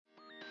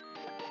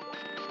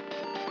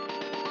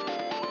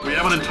We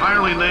haven't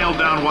entirely nailed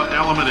down what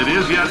element it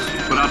is yet,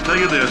 but I'll tell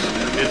you this,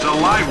 it's a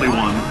lively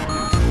one.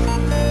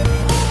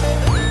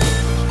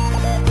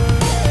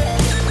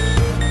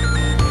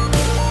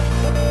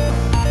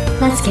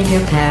 Let's give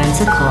your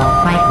parents a call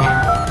right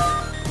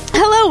now.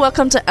 Hello,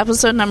 welcome to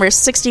episode number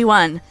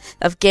 61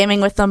 of Gaming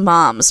with the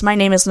Moms. My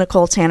name is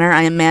Nicole Tanner.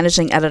 I am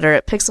managing editor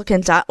at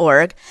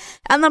pixelkin.org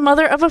and the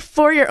mother of a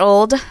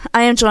 4-year-old.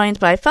 I am joined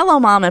by fellow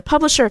mom and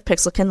publisher of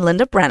Pixelkin,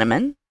 Linda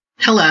Brenneman.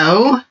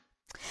 Hello.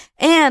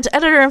 And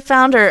editor and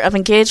founder of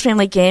Engaged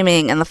Family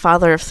Gaming and the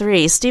father of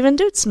 3, Stephen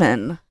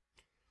Dutzman.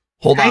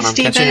 Hold on, Hi, I'm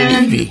catching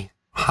an Eevee.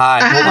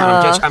 Hi, hold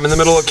on, I'm in the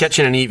middle of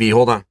catching an Eevee.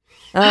 Hold on.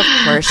 Of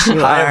course you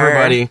are. Hi,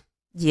 everybody.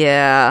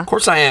 Yeah. Of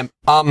course I am.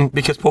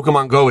 Because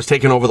Pokemon Go has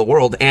taken over the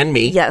world and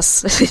me.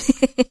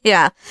 Yes.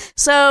 Yeah.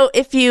 So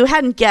if you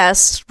hadn't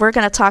guessed, we're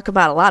going to talk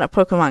about a lot of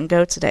Pokemon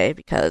Go today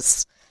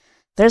because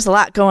there's a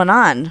lot going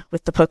on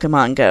with the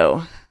Pokemon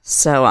Go.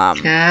 So,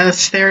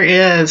 yes, there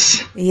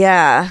is.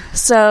 Yeah.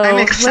 So I'm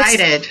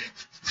excited.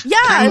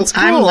 It's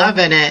cool. I'm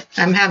loving it.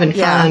 I'm having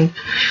fun.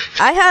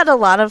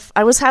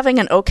 I was having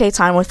an okay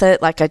time with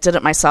it. Like I did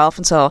it myself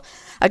until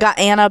I got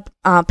Anna,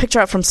 picked her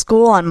up from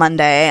school on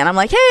Monday, and I'm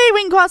like, hey,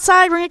 we can go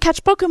outside, we're going to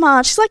catch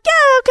Pokemon. She's like,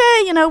 yeah,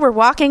 okay. You know, we're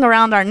walking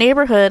around our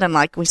neighborhood, and,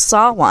 like, we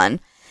saw one,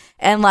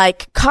 and,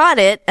 like, caught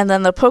it, and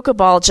then the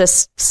Pokeball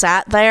just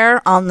sat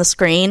there on the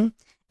screen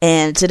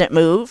and didn't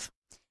move.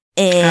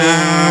 And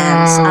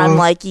I'm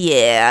like,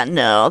 yeah,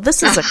 no,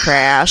 this is a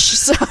crash.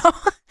 So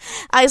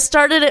I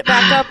started it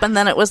back up, and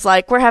then it was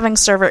like, we're having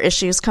server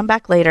issues, come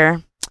back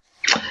later.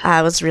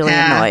 I was really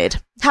annoyed.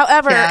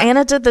 However,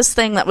 Anna did this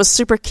thing that was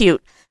super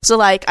cute. So,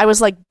 like, I was,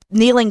 like,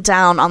 kneeling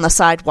down on the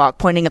sidewalk,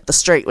 pointing at the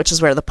street, which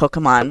is where the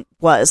Pokemon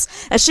was.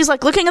 And she's,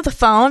 like, looking at the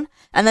phone,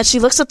 and then she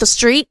looks at the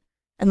street,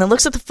 and then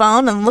looks at the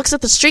phone, and looks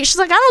at the street. She's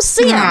like, I don't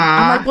see him.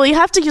 I'm like, well, you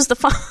have to use the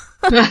phone.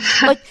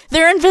 Like,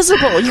 they're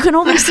invisible. You can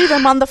only see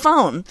them on the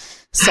phone.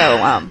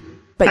 So,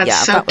 but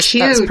That's so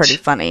that was pretty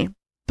funny.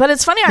 But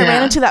it's funny, I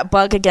ran into that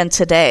bug again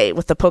today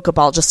with the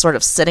Pokeball just sort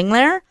of sitting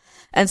there.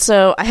 And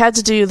so I had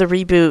to do the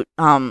reboot,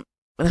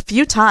 a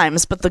few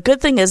times, but the good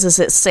thing is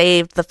it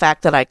saved the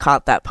fact that I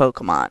caught that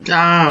Pokemon.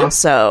 Oh.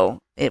 So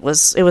it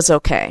was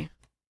okay.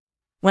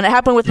 When it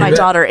happened with my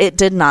daughter, it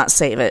did not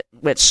save it,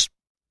 which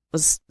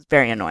was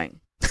very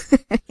annoying.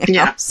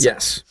 Yeah.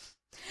 Yes.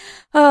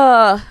 So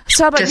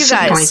how about you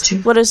guys?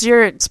 What has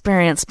your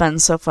experience been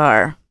so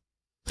far?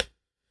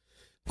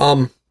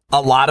 A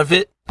lot of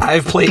it.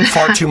 I've played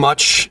far too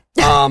much.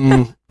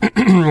 An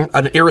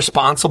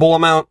irresponsible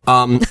amount.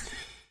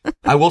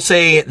 I will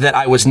say that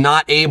I am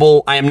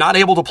not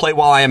able to play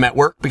while I am at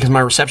work because my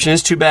reception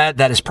is too bad.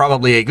 That is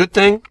probably a good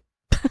thing.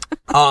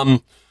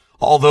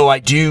 Although I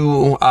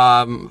do,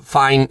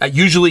 I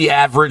usually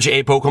average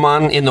a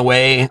Pokemon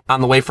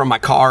on the way from my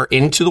car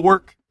into the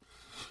work.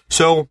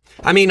 So,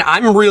 I mean,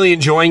 I'm really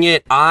enjoying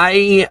it.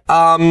 And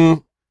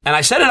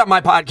I said it on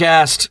my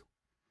podcast,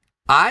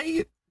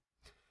 I've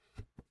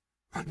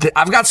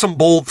got some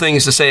bold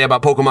things to say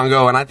about Pokemon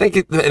Go, and I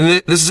think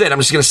this is it. I'm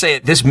just going to say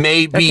it. This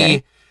may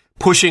be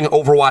pushing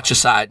Overwatch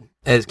aside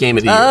as game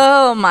of the year.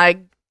 Oh my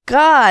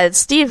God,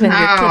 Steven,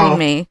 you're kidding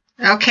me.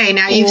 Okay,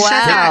 now you've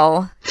said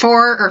that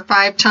 4 or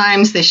 5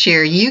 times this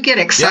year. You get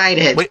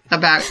excited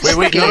about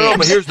games. No,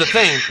 but here's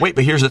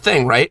the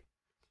thing, right?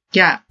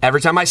 Yeah.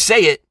 Every time I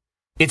say it,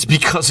 it's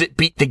because it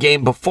beat the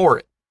game before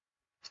it.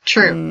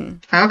 True.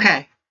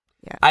 Okay.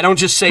 Yeah. I don't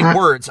just say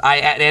words.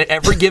 At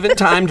every given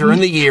time during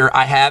the year,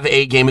 I have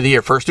a game of the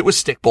year. First, it was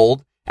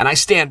Stickbold, and I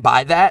stand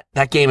by that.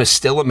 That game is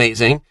still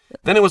amazing.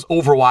 Then it was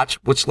Overwatch,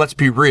 which, let's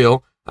be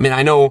real. I mean,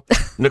 I know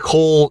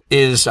Nicole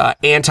is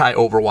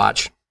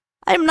anti-Overwatch.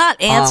 I'm not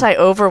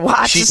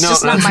anti-Overwatch. It's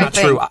just not my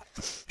thing. True.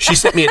 She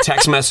sent me a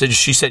text message.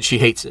 She said she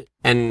hates it,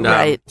 and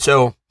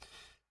so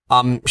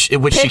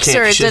which she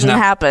can't. It didn't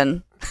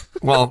happen.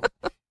 Well,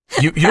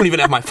 you don't even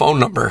have my phone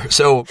number,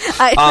 so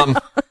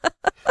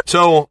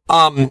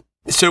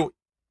So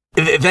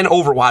then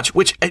Overwatch,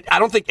 which I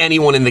don't think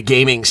anyone in the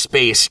gaming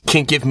space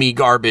can give me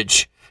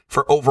garbage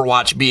for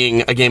Overwatch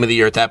being a game of the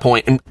year at that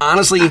point. And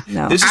honestly,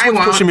 this is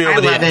what's pushing me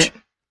over the edge.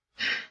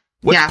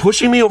 What's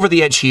pushing me over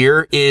the edge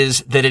here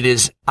is that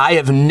I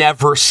have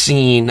never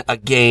seen a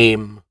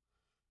game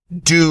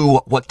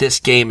do what this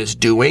game is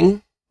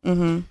doing.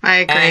 Mm-hmm. I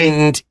agree.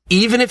 And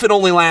even if it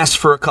only lasts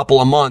for a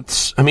couple of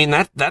months, I mean,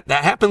 that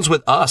happens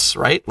with us,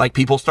 right? Like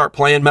people start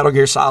playing Metal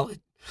Gear Solid.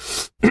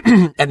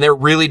 And they're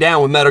really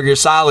down with Metal Gear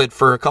Solid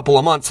for a couple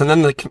of months, and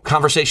then the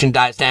conversation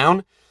dies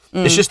down.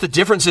 It's just the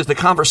difference is the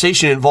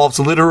conversation involves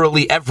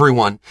literally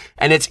everyone,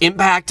 and it's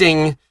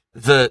impacting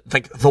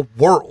the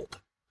world.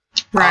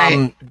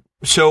 Right.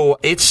 So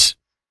it's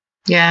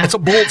a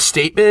bold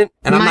statement,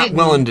 and I'm not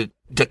willing to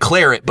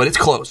declare it, but it's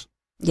close.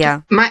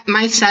 Yeah.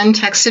 My son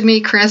texted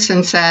me, Chris,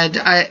 and said,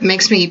 it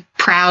makes me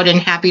proud and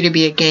happy to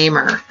be a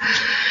gamer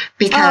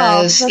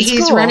because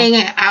he's running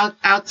out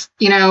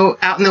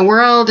in the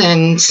world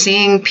and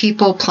seeing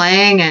people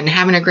playing and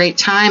having a great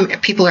time.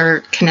 People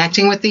are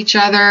connecting with each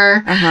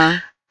other. Uh-huh.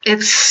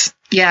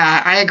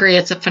 I agree.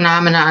 It's a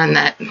phenomenon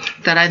that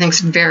I think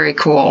is very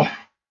cool.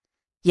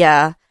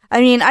 Yeah. I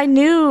mean, I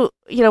knew,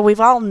 we've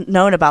all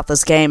known about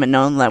this game and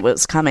known that it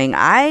was coming.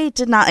 I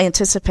did not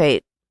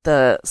anticipate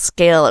the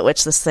scale at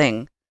which this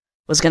thing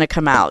was going to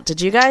come out.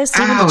 Did you guys?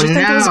 Did you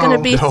think it was going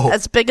to be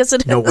as big as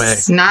it is? No way.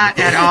 Not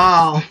at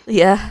all.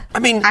 Yeah. I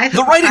mean,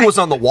 the writing was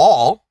on the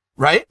wall,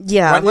 right?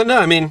 Yeah. Right, Linda?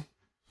 I mean,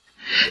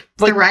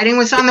 the writing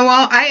was on the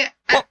wall. I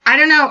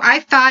don't know. I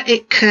thought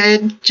it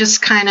could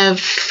just kind of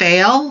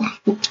fail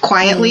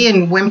quietly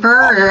and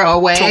whimper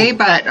away,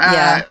 but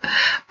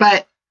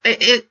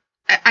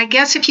I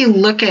guess if you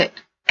look at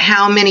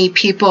how many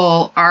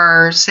people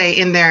are, say,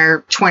 in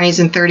their 20s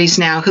and 30s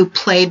now who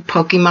played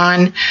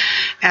Pokemon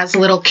as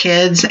little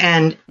kids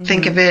and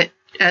think of it,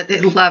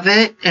 love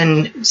it,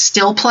 and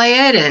still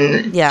play it,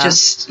 and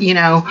just,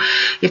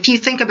 if you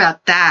think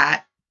about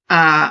that,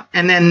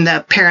 and then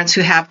the parents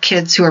who have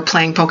kids who are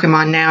playing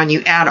Pokemon now, and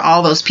you add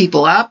all those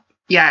people up,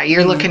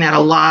 you're looking at a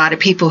lot of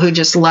people who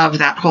just love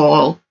that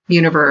whole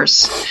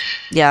universe.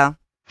 Yeah.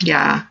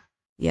 Yeah.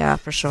 Yeah,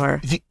 for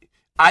sure.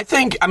 I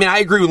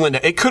agree with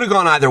Linda. It could have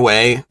gone either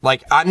way.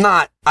 Like, I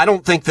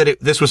don't think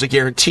that this was a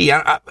guarantee.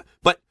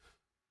 But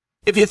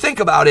if you think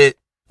about it,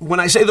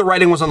 when I say the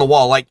writing was on the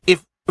wall, like,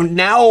 if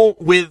now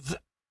with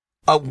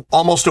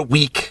almost a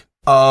week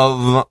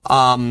of,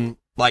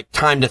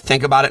 time to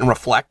think about it and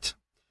reflect,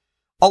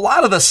 a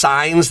lot of the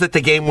signs that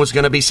the game was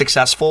going to be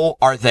successful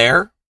are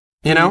there,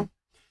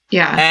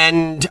 Yeah.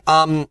 And,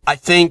 I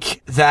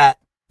think that,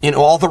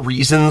 all the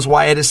reasons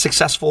why it is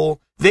successful,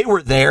 they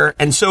were there.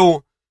 And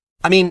so,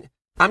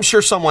 I'm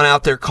sure someone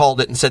out there called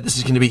it and said this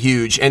is going to be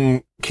huge,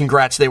 and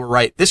congrats, they were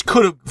right. This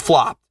could have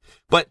flopped,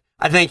 but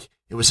I think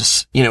it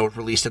was,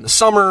 released in the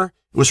summer.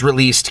 It was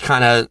released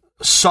kind of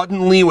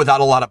suddenly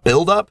without a lot of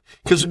build-up,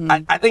 because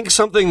I think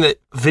something that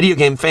video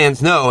game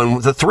fans know,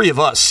 and the three of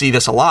us see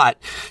this a lot,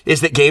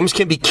 is that games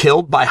can be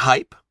killed by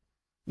hype.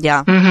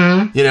 Yeah.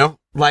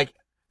 Mm-hmm.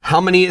 How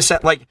many is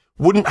that?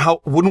 Wouldn't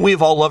we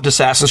have all loved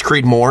Assassin's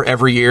Creed more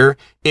every year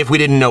if we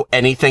didn't know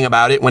anything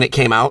about it when it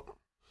came out?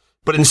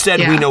 But instead,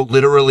 we know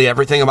literally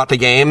everything about the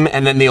game,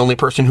 and then the only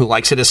person who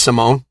likes it is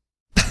Simone.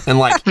 And,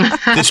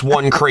 this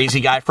one crazy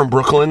guy from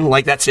Brooklyn.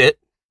 That's it.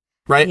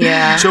 Right?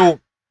 Yeah.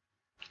 So,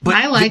 but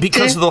I liked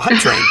because it. of the hype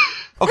train.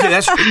 Okay,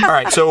 that's all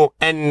right. So,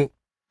 but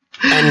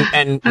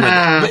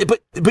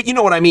you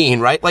know what I mean,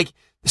 right?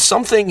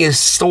 Something is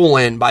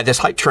stolen by this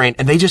hype train,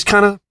 and they just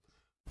kind of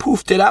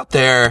poofed it out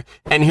there,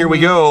 and here we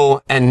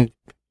go. And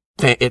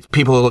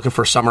people are looking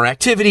for summer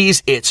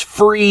activities. It's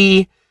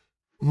free,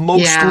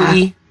 mostly.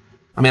 Yeah.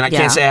 I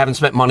can't say I haven't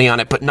spent money on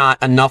it, but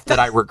not enough that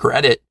I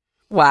regret it.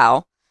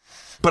 Wow.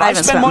 But I've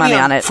spent money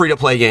on it.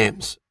 Free-to-play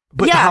games.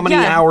 But how many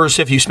hours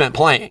have you spent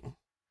playing?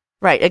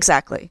 Right,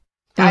 exactly.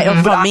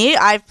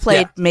 I've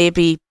played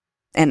maybe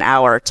an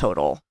hour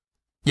total.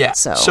 Yeah.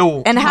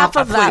 So and half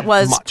of that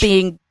was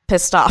being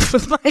pissed off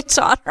with my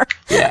daughter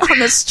on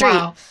the street.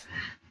 Wow.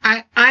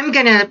 I'm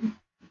going to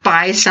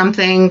buy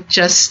something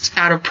just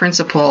out of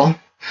principle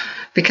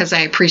because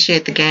I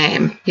appreciate the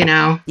game,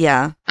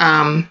 Yeah.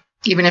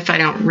 Even if I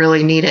don't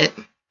really need it,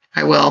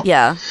 I will.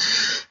 Yeah.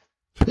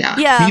 Yeah.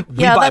 Yeah. We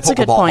buy that's a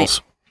good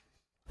point.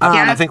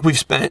 I think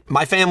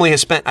my family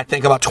has spent, I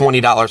think, about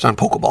 $20 on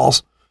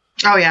Pokeballs.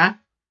 Oh, yeah.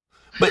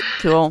 But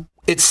cool.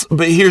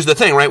 But here's the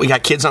thing, right? We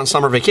got kids on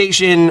summer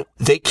vacation.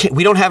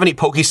 We don't have any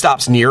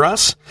Pokestops near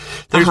us.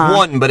 There's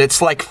one, but it's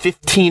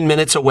 15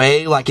 minutes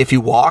away, if you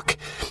walk.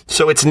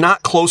 So it's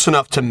not close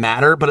enough to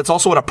matter, but it's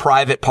also at a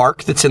private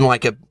park that's in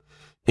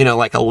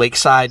a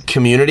lakeside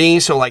community.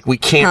 So we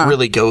can't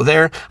really go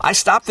there. I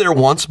stopped there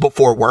once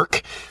before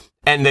work,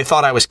 and they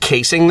thought I was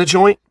casing the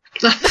joint.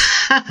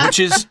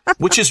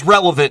 which is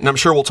relevant, and I'm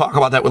sure we'll talk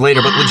about that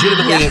later, but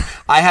legitimately,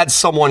 I had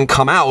someone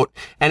come out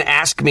and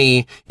ask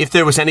me if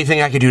there was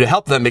anything I could do to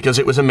help them, because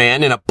it was a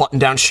man in a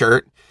button-down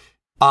shirt,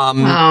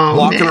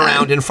 walking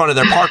around in front of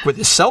their park with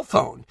his cell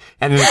phone.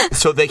 And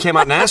so they came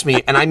out and asked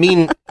me, and I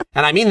mean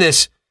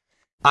this,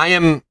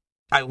 I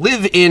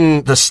live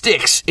in the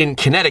sticks in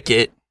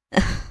Connecticut,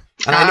 and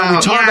I know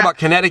we talk about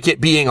Connecticut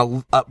being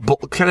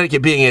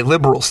a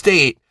liberal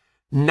state,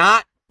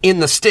 not in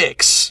the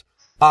sticks.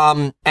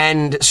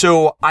 And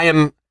so I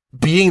am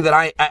being that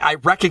I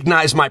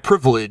recognize my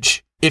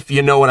privilege, if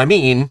you know what I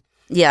mean.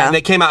 Yeah. And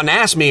they came out and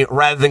asked me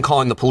rather than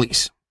calling the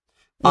police.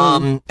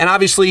 And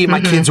obviously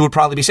my kids would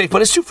probably be safe,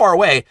 but it's too far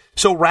away.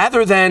 So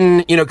rather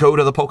than, go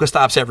to the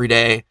Pokestops every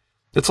day,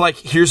 it's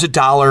here's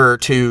 $1 or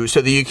 $2 so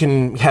that you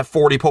can have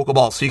 40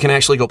 Pokeballs so you can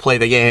actually go play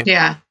the game.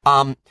 Yeah.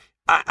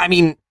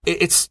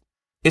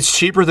 It's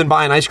cheaper than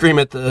buying ice cream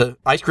at the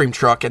ice cream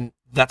truck, and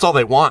that's all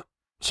they want.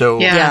 So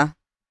yeah.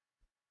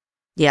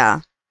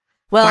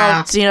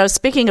 Well,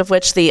 speaking of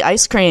which, the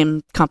ice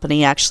cream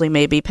company actually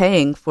may be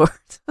paying for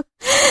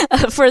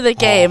for the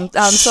game.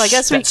 So I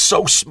guess that's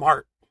so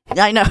smart.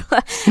 I know.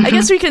 I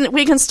guess we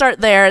can start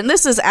there. And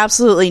this is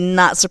absolutely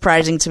not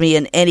surprising to me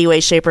in any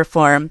way, shape, or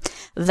form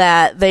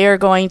that they are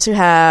going to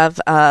have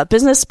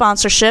business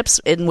sponsorships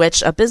in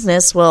which a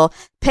business will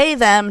pay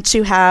them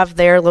to have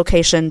their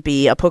location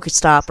be a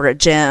Pokestop or a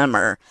gym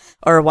or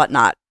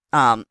whatnot.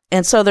 And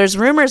so there's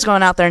rumors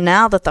going out there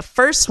now that the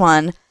first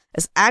one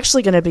is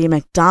actually going to be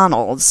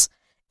McDonald's.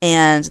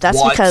 And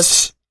that's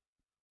because...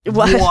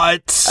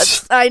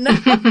 What? I know.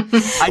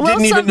 I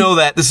didn't even know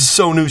that. This is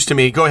so news to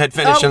me. Go ahead,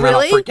 finish, and then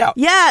I'll freak out.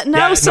 Yeah, no,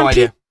 I had no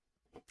idea.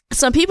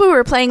 Some people who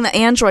were playing the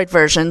Android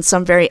version,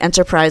 some very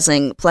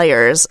enterprising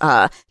players,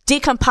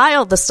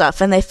 decompiled the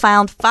stuff, and they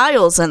found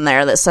files in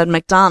there that said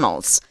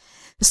McDonald's.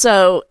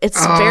 So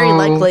it's very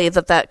likely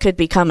that could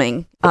be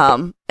coming.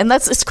 And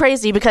it's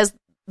crazy because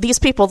these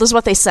people, this is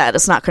what they said.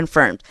 It's not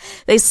confirmed.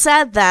 They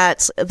said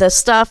that the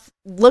stuff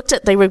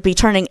they would be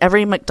turning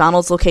every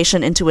McDonald's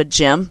location into a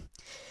gym,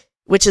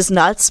 which is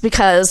nuts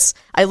because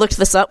I looked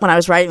this up when I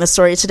was writing the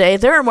story today.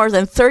 There are more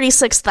than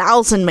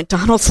 36,000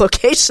 McDonald's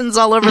locations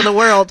all over the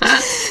world.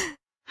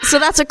 So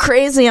that's a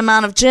crazy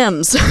amount of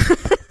gyms.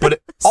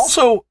 But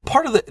also,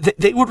 part of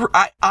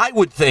I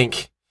would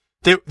think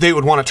they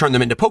would want to turn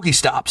them into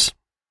Pokestops.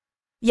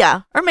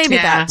 Yeah, or maybe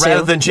that too.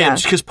 Rather than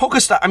gyms. Because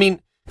Pokestop,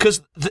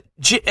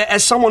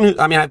 as someone who,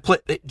 I play,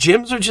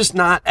 gyms are just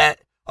not at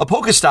a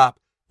Pokestop.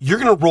 You're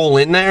going to roll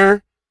in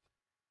there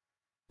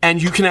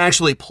and you can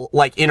actually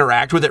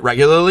interact with it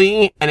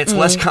regularly, and it's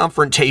less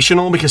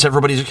confrontational because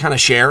everybody's kind of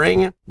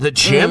sharing. The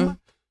gym,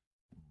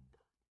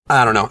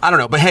 I don't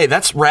know. But hey,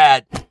 that's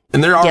rad.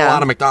 And there are a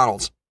lot of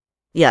McDonald's.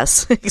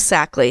 Yes,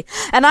 exactly.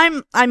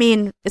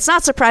 And it's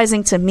not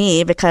surprising to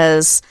me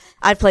because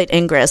I've played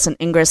Ingress, and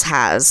Ingress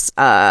has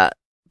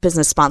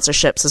business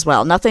sponsorships as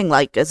well. Nothing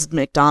like as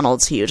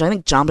McDonald's huge. I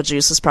think Jamba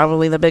Juice is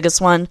probably the biggest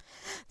one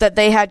that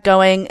they had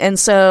going. And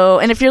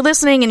if you're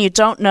listening and you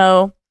don't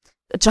know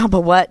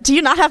Jamba what? Do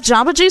you not have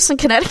Jamba Juice in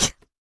Connecticut?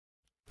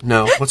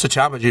 No. What's a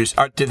Jamba Juice?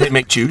 Did they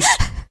make juice?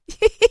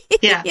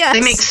 Yeah, yes.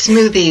 They make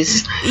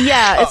smoothies.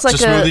 Yeah, it's like a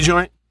smoothie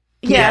joint?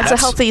 Yeah, it's a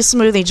healthy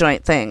smoothie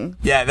joint thing.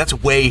 Yeah, that's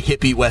way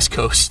hippie West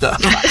Coast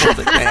stuff. I don't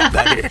think they have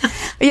that here.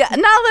 Yeah,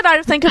 now that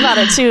I think about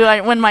it too,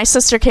 when my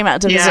sister came out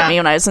to visit me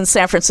when I was in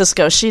San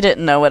Francisco, she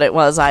didn't know what it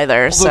was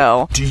either.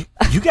 Although, do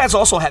you guys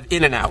also have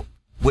In-N-Out,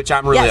 which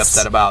I'm really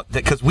upset about,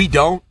 because we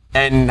don't,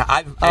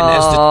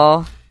 because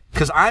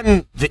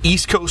I'm the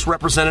East Coast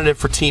representative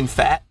for Team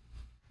Fat,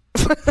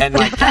 and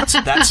that's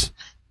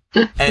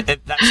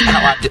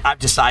how I've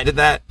decided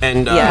that.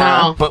 And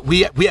but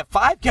we have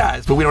Five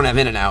Guys, but we don't have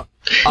In-N-Out.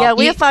 Yeah,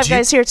 we have Five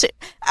Guys here too.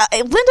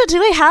 Linda, do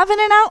they have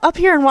In-N-Out up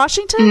here in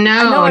Washington?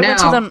 No, I went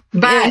to them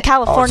in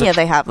California.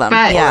 They have them.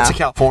 But, it's a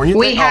California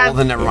thing? Well,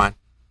 then never mind.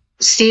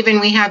 Stephen,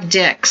 we have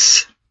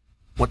Dick's.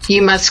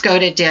 You must go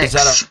to Dick's.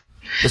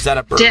 Is that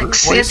a burger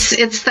Dick's place?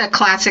 It's the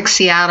classic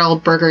Seattle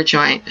burger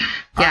joint.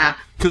 Yeah,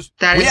 because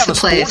that is the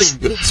place.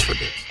 Sporting Goods for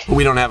Dick's, but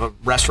we don't have a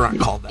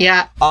restaurant called that.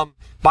 Yeah.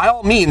 By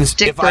all means,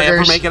 Dick if Burgers. I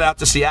ever make it out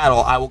to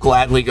Seattle, I will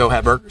gladly go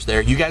have burgers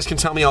there. You guys can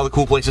tell me all the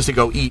cool places to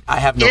go eat. I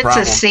have no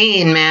problem. It's a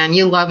scene, man.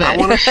 You love it. I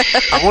want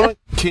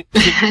to.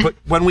 But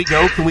when we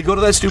go, can we go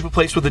to that stupid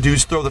place where the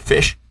dudes throw the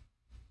fish?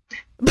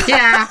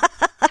 Yeah,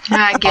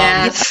 I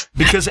guess.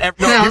 Because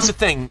here's the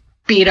thing.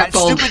 Beat up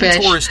old fish. Stupid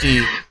and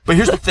touristy. But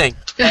here's the thing.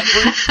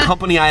 Every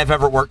company I have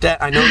ever worked at,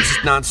 I know this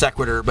is non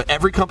sequitur, but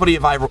every company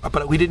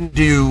but we didn't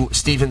do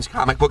Steven's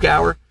comic book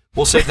hour.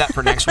 We'll save that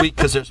for next week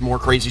because there's more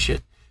crazy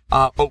shit.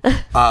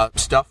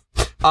 Stuff.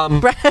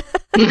 Every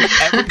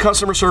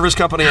customer service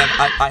company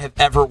I have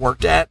ever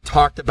worked at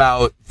talked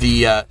about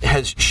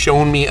has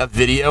shown me a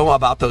video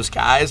about those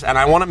guys, and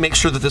I want to make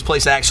sure that this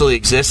place actually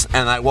exists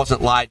and I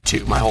wasn't lied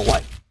to my whole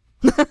life.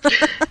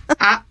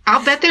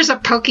 I'll bet there's a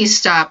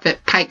Pokestop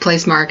at Pike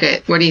Place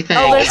Market. What do you think?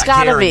 Oh, there's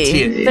gotta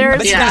be.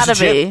 There's gotta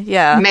be.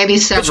 Yeah, maybe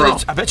several.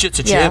 I bet you it's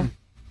a gym.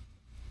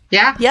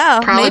 Yeah,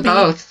 probably maybe.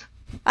 Both.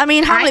 I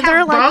mean, how many? There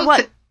are like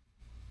what?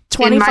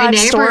 25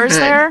 stores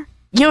there.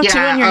 You have two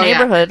in your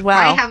neighborhood. Yeah.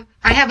 Wow.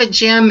 I have a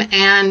gym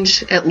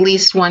and at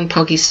least one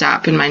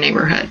Pokestop in my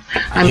neighborhood.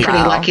 I'm pretty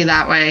lucky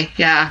that way.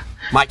 Yeah.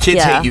 My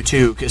kids hate you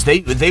too because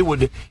they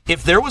would,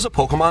 if there was a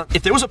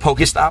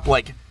Pokestop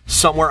like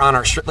somewhere on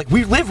our street, like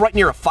we live right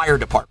near a fire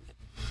department.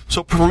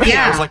 So for me,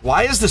 I was like,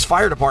 why is this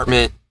fire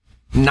department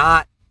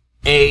not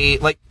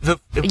why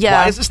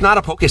is this not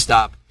a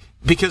Pokestop?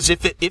 Because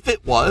if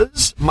it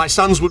was, my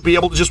sons would be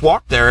able to just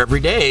walk there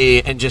every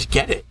day and just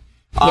get it.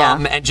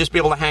 And just be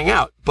able to hang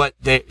out, but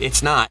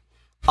it's not.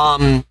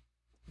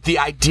 The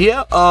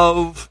idea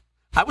of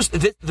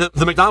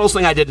the McDonald's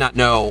thing I did not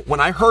know. When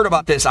I heard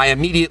about this,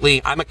 I'm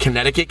a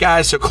Connecticut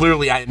guy, so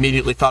clearly I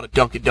immediately thought of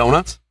Dunkin'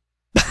 Donuts.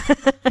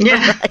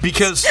 Yeah,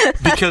 because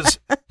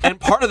and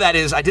part of that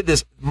is I did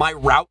this. My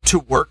route to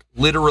work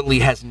literally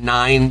has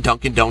 9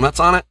 Dunkin' Donuts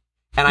on it,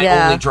 and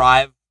I only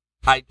drive.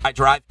 I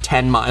drive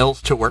 10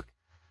 miles to work.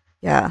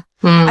 Yeah.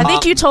 I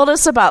think you told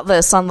us about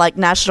this on like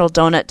National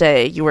Donut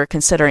Day. You were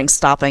considering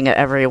stopping at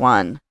every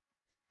one.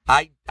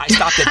 I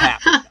stopped at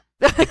half.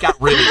 It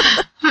got really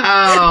bad.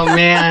 Oh,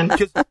 man.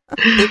 Because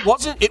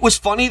it was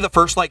funny the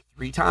first like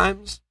 3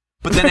 times,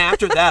 but then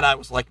after that I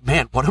was like,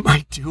 man, what am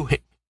I doing?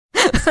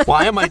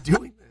 Why am I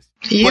doing this?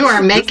 You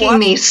are making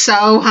me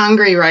so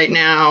hungry right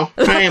now.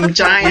 I am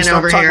dying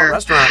over here.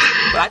 But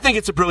I think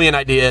it's a brilliant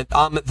idea.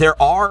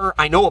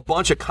 I know a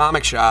bunch of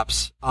comic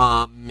shops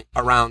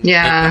around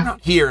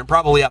here and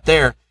probably up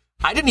there.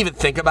 I didn't even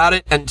think about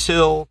it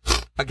until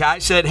a guy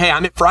said, hey,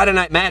 I'm at Friday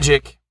Night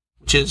Magic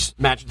which is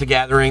Magic the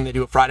Gathering. They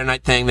do a Friday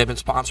night thing. They've been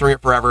sponsoring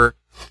it forever.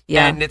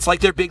 Yeah. And it's like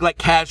their big, like,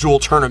 casual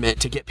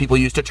tournament to get people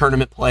used to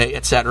tournament play,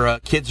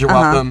 etc. Kids are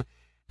welcome.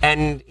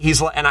 And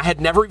he's like, and I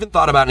had never even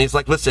thought about it. And he's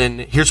like, listen,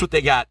 here's what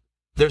they got.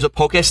 There's a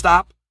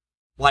Pokestop,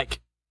 like,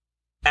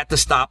 at the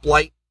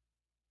stoplight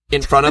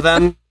in front of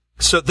them.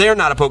 So they're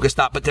not a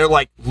Pokestop, but they're,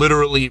 like,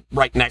 literally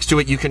right next to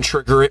it. You can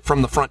trigger it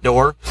from the front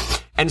door.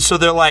 And so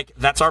they're like,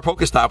 that's our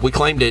Pokestop. We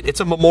claimed it.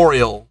 It's a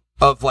memorial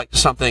of, like,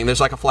 something.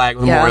 There's, like, a flag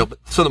memorial. But,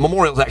 so the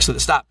memorial is actually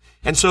the stop.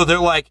 And so they're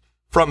like,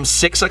 from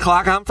 6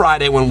 o'clock on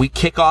Friday when we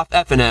kick off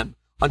F&M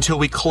until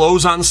we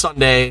close on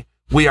Sunday,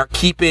 we are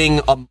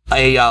keeping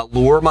a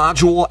lure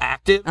module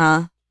active.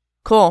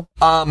 Cool.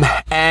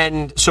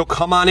 And so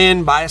come on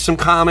in, buy us some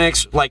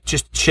comics, like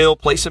just chill,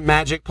 play some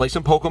Magic, play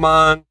some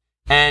Pokemon,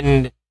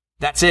 and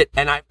that's it.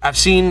 And I've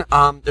seen,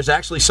 there's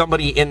actually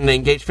somebody in the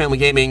Engaged Family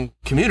Gaming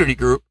community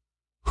group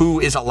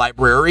who is a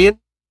librarian,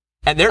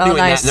 and they're doing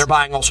that, and they're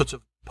buying all sorts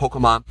of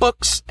Pokemon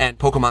books and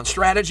Pokemon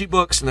strategy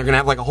books, and they're going to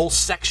have like a whole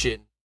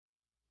section.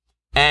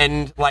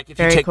 And like if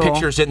you take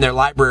pictures in their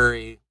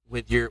library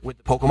with the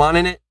Pokemon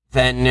in it,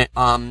 then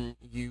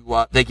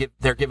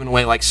they're giving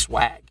away like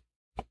swag.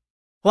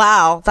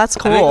 Wow, that's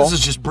cool. I think this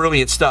is just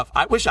brilliant stuff.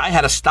 I wish I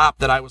had a stop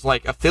that I was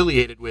like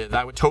affiliated with.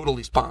 I would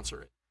totally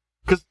sponsor it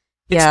because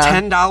it's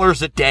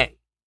 $10 a day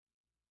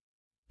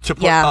to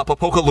put up a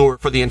Pokelure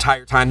for the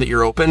entire time that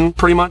you're open.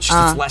 Pretty much,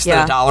 it's less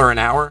than $1 an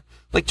hour.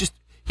 Like, just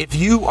if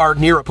you are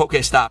near a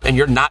Pokestop and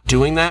you're not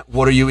doing that,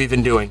 what are you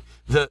even doing?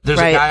 There's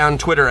a guy on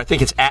Twitter. I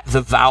think it's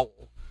 @TheVowel.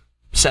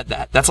 Said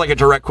that. That's like a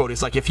direct quote.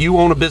 It's like, if you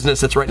own a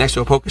business that's right next to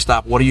a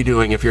Pokestop, what are you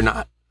doing if you're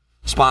not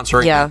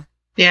sponsoring?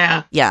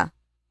 Yeah.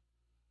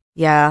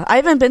 I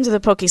haven't been to the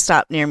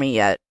Pokestop near me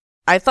yet.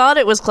 I thought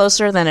it was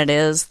closer than it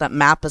is. That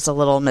map is a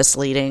little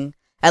misleading,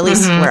 at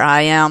least where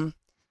I am.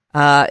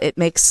 It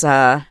makes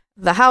the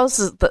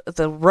houses,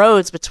 the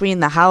roads between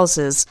the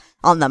houses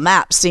on the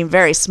map seem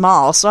very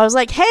small. So I was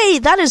like, hey,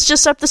 that is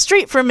just up the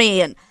street from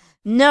me. And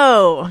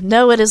no,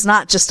 it is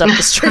not just up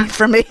the street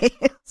from me.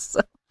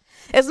 So,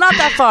 it's not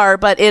that far,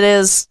 but it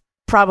is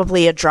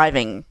probably a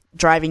driving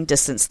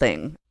distance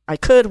thing. I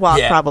could walk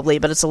probably,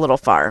 but it's a little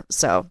far.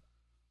 So,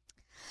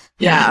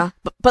 yeah.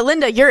 But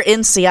Linda, you're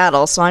in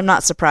Seattle, so I'm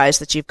not surprised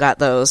that you've got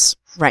those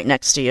right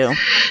next to you.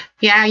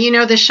 Yeah, the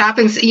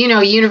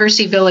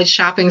University Village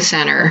Shopping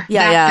Center.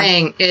 That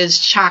thing is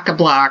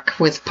chock-a-block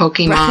with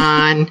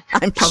Pokemon,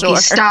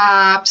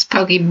 Pokestops,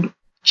 Poke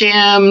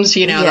gyms,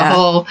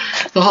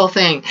 the whole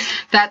thing.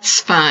 That's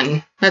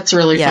fun. That's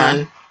really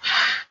fun.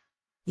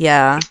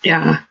 Yeah.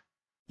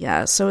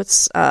 So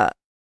it's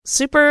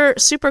super,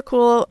 super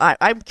cool.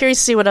 I'm curious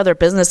to see what other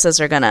businesses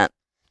are going to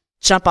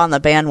jump on the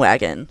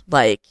bandwagon.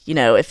 Like,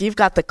 if you've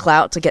got the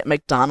clout to get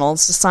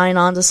McDonald's to sign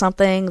on to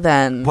something,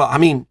 then... Well, I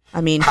mean,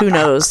 who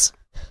knows?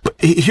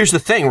 Here's the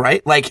thing,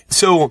 right? Like,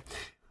 so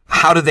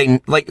how do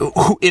they... Like,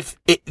 if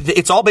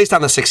it's all based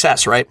on the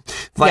success, right?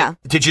 Like,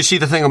 did you see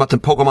the thing about the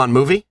Pokemon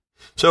movie?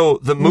 So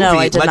the movie... No,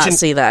 I did not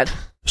see that.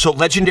 So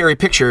Legendary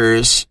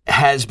Pictures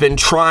has been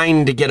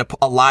trying to get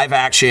a live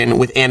action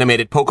with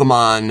animated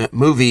Pokemon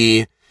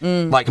movie,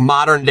 like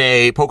modern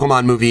day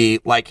Pokemon movie,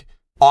 like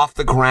off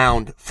the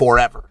ground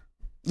forever.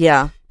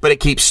 Yeah. But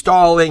it keeps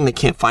stalling. They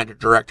can't find a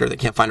director. They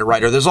can't find a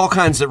writer. There's all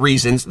kinds of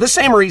reasons. The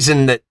same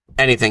reason that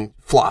anything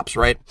flops,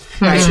 right?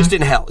 It's just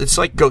in hell. It's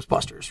like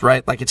Ghostbusters,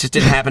 right? Like it just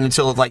didn't happen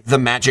until like the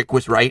magic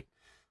was right.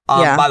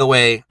 By the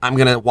way, I'm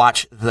going to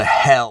watch the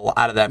hell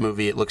out of that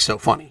movie. It looks so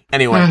funny.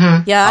 Anyway.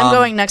 Yeah, I'm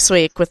going next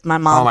week with my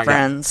mom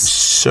friends.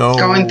 So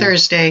going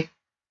Thursday.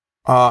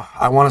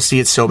 I want to see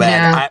it so bad.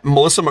 Yeah.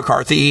 Melissa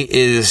McCarthy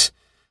is,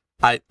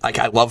 I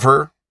love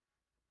her.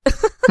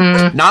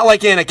 Not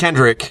like Anna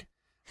Kendrick.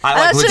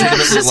 I was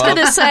just going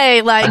to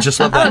say, like,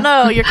 I don't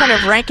know, you're kind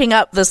of ranking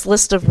up this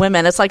list of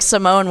women. It's like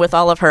Simone with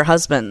all of her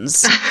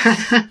husbands,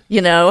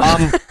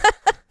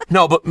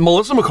 No, but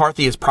Melissa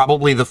McCarthy is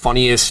probably the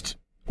funniest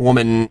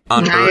woman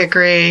on Earth. I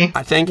agree.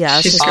 I think.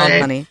 Yeah, she's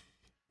very funny.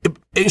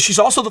 And she's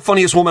also the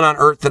funniest woman on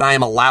Earth that I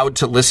am allowed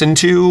to listen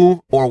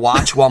to or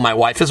watch while my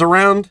wife is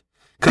around.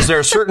 Because there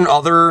are certain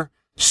other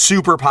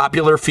super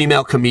popular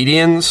female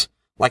comedians,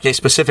 like a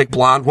specific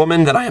blonde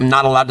woman that I am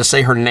not allowed to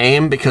say her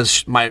name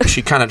because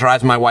she kind of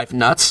drives my wife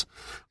nuts.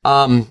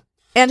 And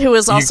who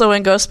is also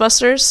in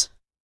Ghostbusters?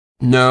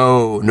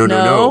 No.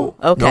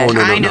 Okay.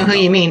 No, I know who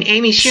you mean.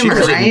 Amy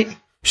Schumer, right?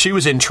 She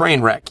was in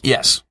Trainwreck,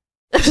 yes.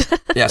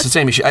 Yes, it's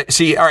Amy.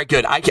 See, all right,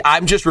 good.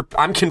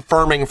 I'm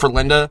confirming for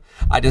Linda.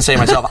 I didn't say it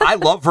myself. I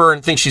love her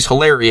and think she's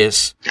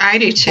hilarious. I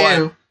do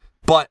too.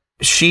 But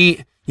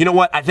she, you know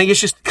what? I think it's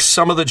just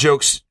some of the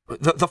jokes.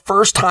 The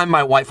first time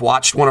my wife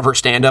watched one of her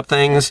stand-up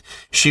things,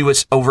 she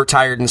was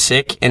overtired and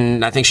sick,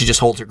 and I think she just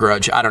holds a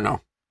grudge. I don't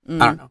know.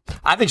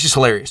 I think she's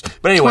hilarious.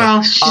 But anyway,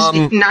 well,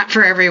 she's not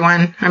for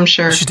everyone. I'm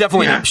sure she's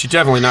definitely not. She's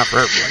definitely not for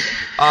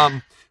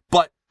everyone.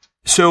 But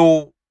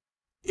so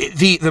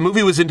the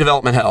movie was in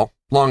development hell.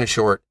 Long and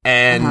short.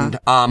 And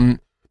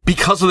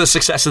because of the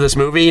success of this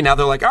movie, now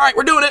they're like, all right,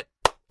 we're doing it.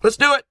 Let's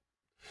do it.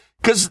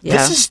 Because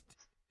this is...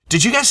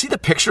 Did you guys see the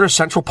picture of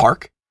Central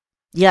Park?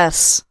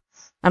 Yes.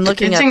 I'm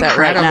looking at that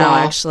right now,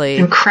 actually.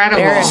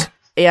 Incredible.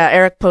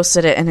 Eric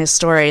posted it in his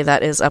story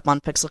that is up on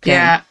Pixelkin.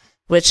 Yeah.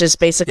 Which is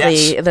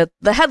basically,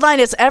 the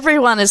headline is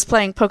everyone is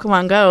playing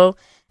Pokemon Go,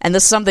 and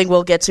this is something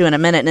we'll get to in a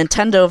minute.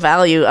 Nintendo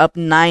value up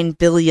 $9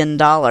 billion.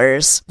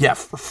 Yeah,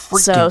 for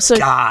freaking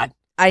God.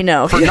 I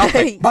know. For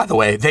nothing, by the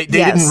way. They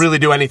didn't really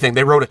do anything.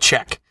 They wrote a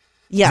check.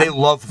 Yeah. They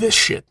love this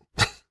shit.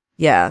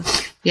 Yeah.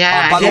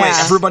 By the way,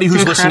 everybody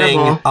who's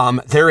listening,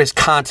 there is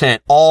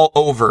content all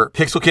over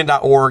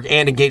pixelkin.org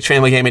and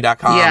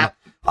engagefamilygaming.com. Yeah.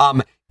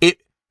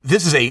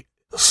 This is a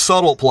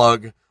subtle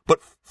plug, but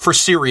for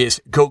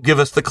serious, go give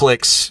us the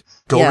clicks.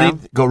 Go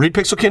read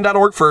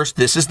pixelkin.org first.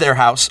 This is their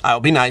house. I'll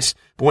be nice.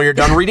 But when you're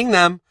done reading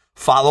them,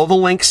 follow the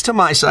links to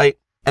my site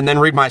and then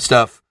read my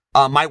stuff.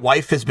 My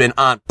wife has been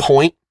on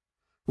point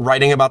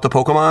writing about the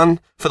Pokemon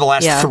for the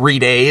last 3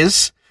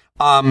 days.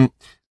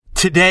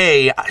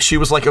 Today, she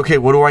was like, okay,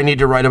 what do I need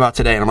to write about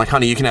today? And I'm like,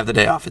 honey, you can have the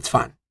day off. It's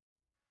fine.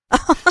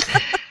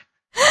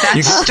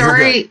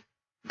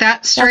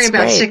 That story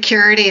about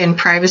security and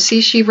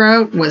privacy she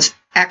wrote was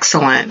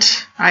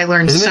excellent. I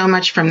learned so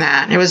much from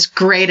that. It was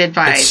great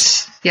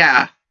advice.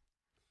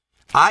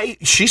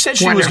 She said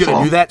she was going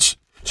to do that.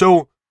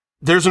 So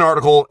there's an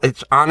article.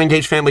 It's on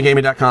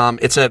engagefamilygaming.com.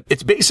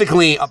 It's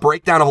basically a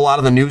breakdown of a lot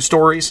of the news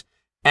stories.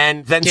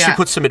 And then she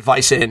puts some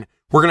advice in.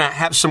 We're going to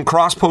have some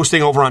cross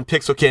posting over on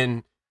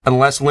Pixelkin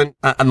unless it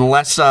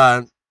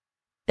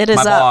is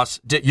my boss.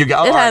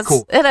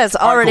 Cool. It has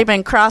already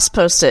been cross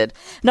posted.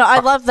 No, I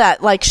love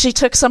that. Like, she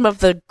took some of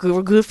the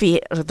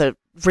goofy, the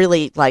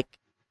really like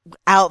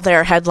out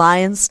there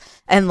headlines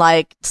and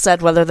like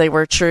said whether they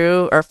were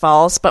true or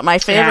false. But my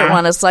favorite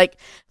one is like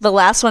the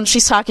last one.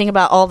 She's talking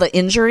about all the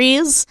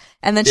injuries,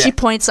 and then she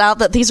points out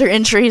that these are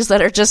injuries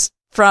that are just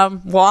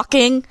from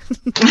walking,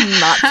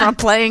 not from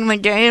playing the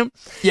game.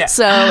 Yeah.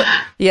 So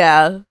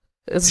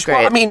it's great.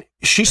 Well, I mean,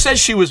 she says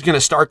she was going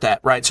to start that,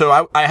 right?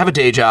 So I have a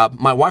day job.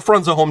 My wife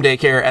runs a home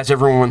daycare. As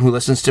everyone who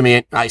listens to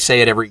me, I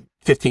say it every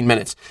 15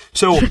 minutes.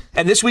 So,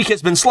 and this week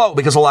has been slow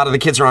because a lot of the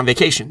kids are on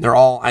vacation. They're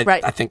all,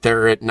 I think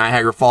they're at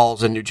Niagara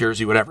Falls in New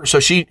Jersey, whatever.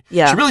 So she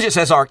really just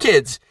has our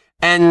kids,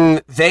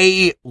 and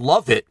they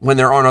love it when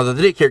they're on other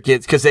daycare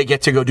kids because they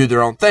get to go do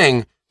their own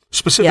thing.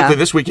 Specifically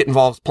this week, it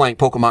involves playing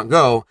Pokemon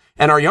Go,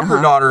 and our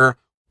younger daughter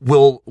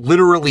will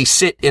literally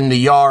sit in the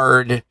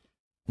yard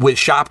with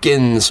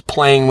Shopkins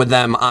playing with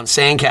them on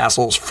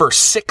sandcastles for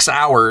 6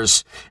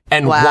 hours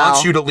and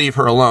wants you to leave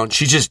her alone.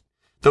 She just,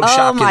 those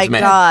Shopkins, man. Oh my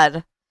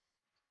God.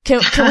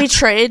 Can we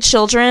trade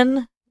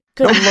children?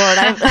 Good Lord.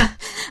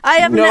 I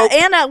have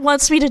Anna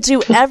wants me to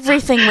do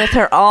everything with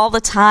her all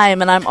the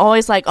time, and I'm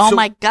always like, oh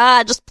my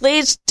God, just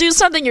please do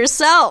something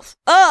yourself.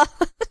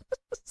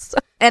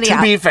 Anyhow.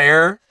 To be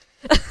fair,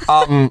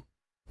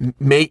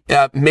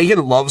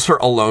 Megan loves her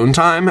alone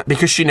time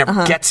because she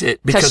never gets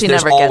it because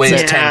there's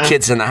always 10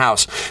 kids in the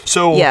house.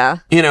 So,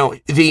 you know,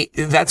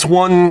 that's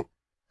one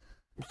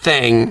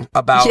thing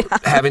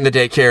about having the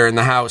daycare in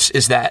the house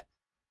is that,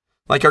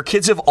 like, our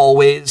kids have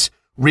always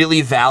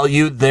really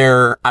valued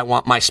their I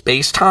want my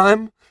space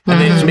time,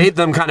 and it's made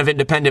them kind of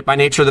independent by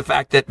nature of the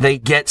fact that they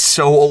get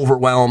so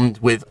overwhelmed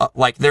with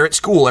like they're at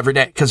school every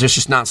day because there's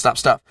just nonstop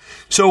stuff.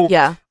 So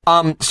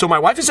so my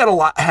wife has had a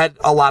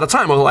lot of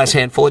time over the last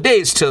handful of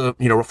days to,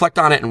 you know, reflect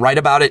on it and write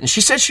about it. And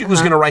she said she was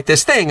going to write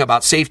this thing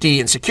about safety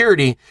and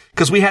security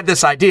because we had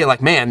this idea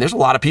like, man, there's a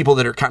lot of people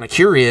that are kind of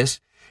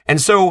curious. And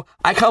so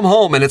I come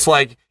home and it's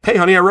like, hey,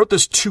 honey, I wrote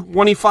this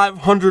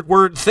 2,500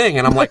 word thing.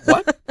 And I'm like,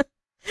 what?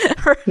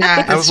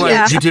 I was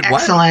like, you did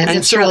what? Excellent. And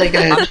it's really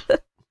good.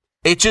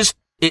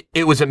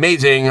 It was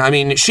amazing. I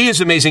mean, she is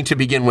amazing to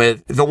begin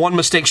with. The one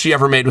mistake she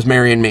ever made was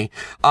marrying me.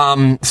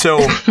 And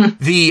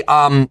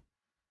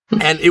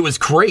it was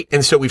great.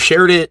 And so we've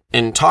shared it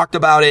and talked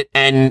about it.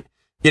 And,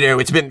 you know,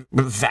 it's been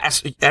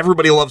vast.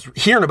 Everybody loves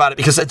hearing about it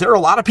because there are a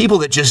lot of people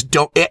that just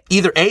don't,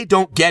 either A,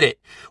 don't get it,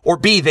 or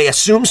B, they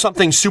assume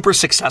something super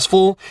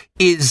successful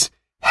is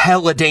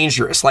hella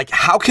dangerous. Like,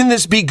 how can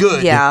this be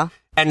good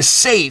and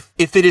safe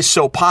if it is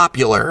so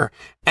popular?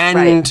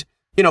 And,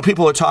 you know,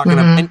 people are talking,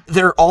 and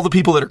they're all the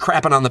people that are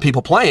crapping on the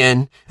people playing,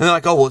 and they're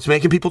like, oh, well, it's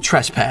making people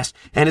trespass,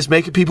 and it's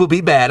making people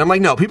be bad. I'm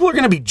like, no, people are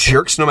going to be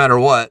jerks no matter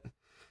what.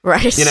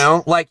 Right. You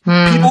know, like,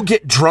 people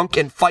get drunk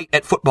and fight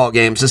at football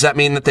games. Does that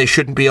mean that they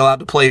shouldn't be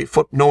allowed to play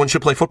no one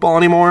should play football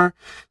anymore?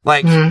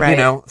 Like, you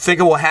know, think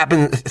of what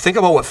happened. Think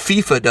about what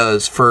FIFA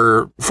does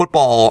for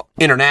football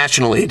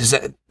internationally. Does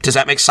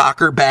that make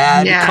soccer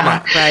bad? Yeah. Come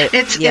on. Right.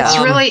 It's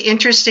really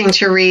interesting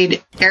to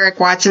read Eric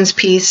Watson's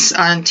piece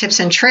on tips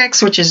and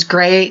tricks, which is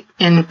great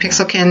in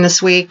Pixelkin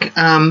this week.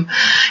 And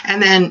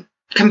then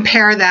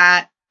compare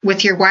that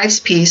with your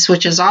wife's piece,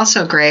 which is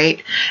also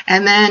great,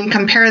 and then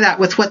compare that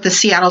with what the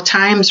Seattle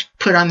Times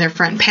put on their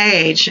front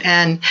page.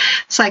 And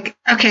it's like,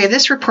 okay,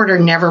 this reporter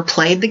never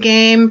played the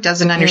game,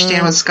 doesn't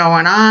understand what's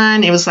going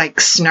on. It was like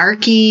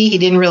snarky. He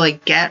didn't really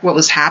get what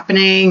was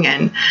happening.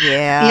 And,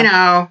 you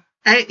know,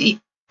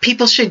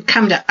 people should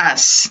come to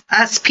us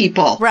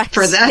people for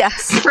the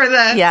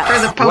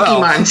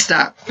Pokemon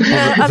stuff.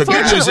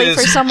 Unfortunately,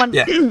 for someone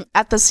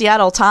at the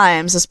Seattle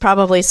Times, is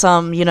probably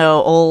some, you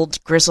know, old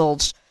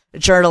grizzled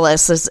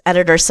journalist, his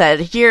editor said,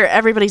 "Here,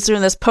 everybody's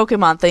doing this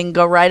Pokemon thing.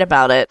 Go write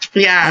about it."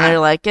 Yeah, and they're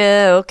like,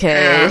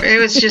 okay. It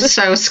was just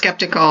so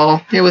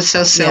skeptical. It was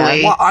so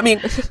silly. Yeah. Well, I mean,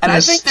 and I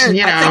think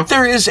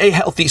there is a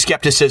healthy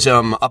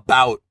skepticism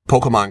about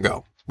Pokemon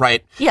Go,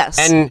 right? Yes.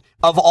 And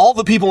of all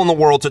the people in the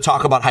world to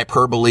talk about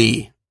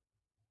hyperbole,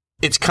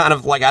 it's kind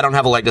of like I don't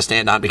have a leg to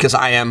stand on because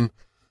I am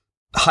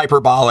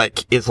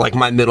hyperbolic is like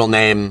my middle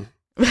name.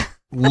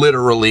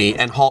 Literally,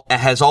 and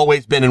has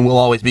always been and will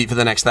always be for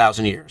the next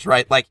 1,000 years,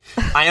 right? Like,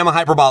 I am a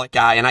hyperbolic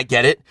guy, and I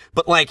get it,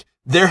 but like,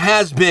 there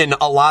has been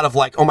a lot of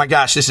like, oh my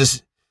gosh, this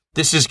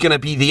is gonna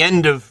be the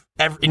end of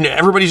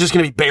everybody's just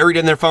gonna be buried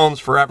in their phones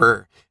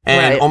forever,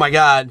 and oh my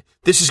god,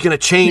 this is gonna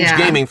change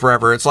gaming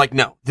forever. It's like,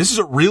 no, this is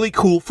a really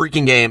cool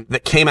freaking game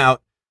that came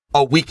out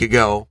a week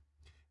ago,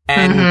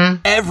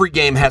 and every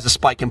game has a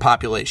spike in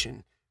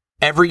population.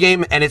 Every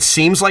game, and it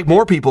seems like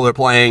more people are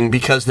playing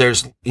because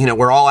there's,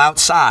 we're all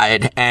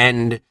outside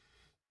and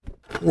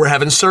we're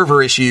having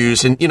server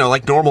issues and,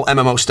 like normal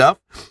MMO stuff.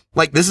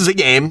 Like, this is a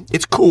game,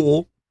 it's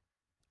cool,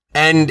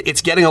 and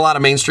it's getting a lot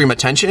of mainstream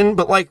attention,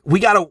 but like, we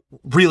gotta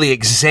really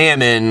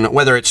examine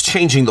whether it's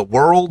changing the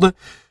world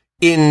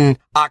in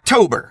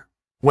October.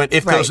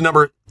 If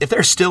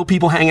there's still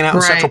people hanging out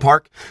in Central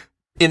Park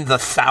in the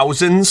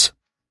thousands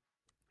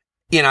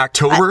in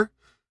October,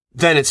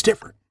 then it's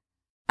different.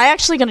 I'm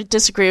actually going to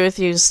disagree with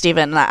you,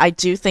 Steven. I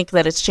do think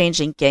that it's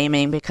changing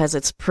gaming because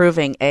it's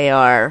proving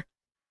AR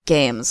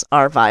games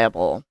are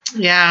viable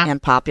and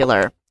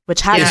popular,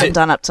 which hasn't been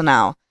done up to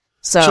now.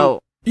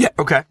 So yeah,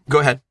 okay, go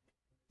ahead.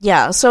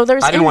 Yeah, so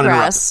there's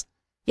Ingress.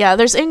 Yeah,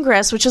 there's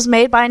Ingress, which is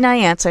made by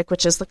Niantic,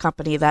 which is the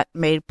company that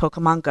made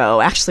Pokemon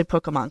Go. Actually,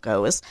 Pokemon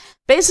Go is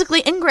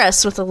basically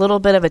Ingress with a little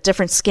bit of a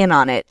different skin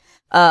on it.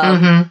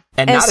 And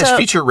not as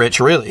feature-rich,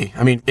 really.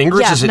 I mean,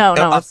 Ingress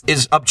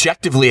is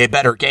objectively a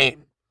better game.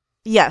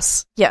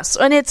 Yes.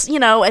 And it's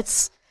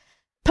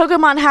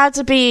Pokemon had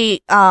to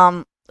be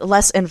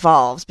less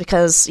involved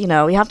because, you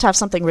have to have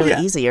something really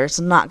easy or it's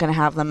not going to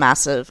have the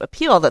massive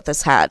appeal that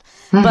this had.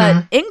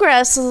 But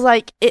Ingress is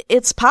like,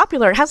 it's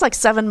popular. It has like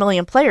 7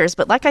 million players.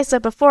 But like I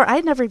said before,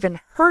 I'd never even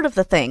heard of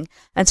the thing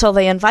until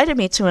they invited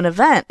me to an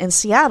event in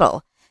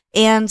Seattle.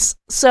 And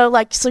so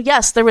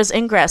yes, there was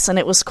Ingress and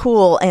it was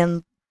cool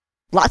and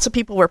lots of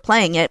people were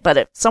playing it. But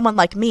if someone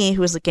like me,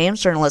 who is a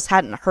games journalist,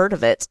 hadn't heard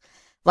of it,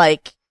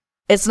 like,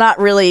 it's not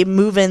really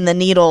moving the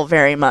needle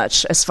very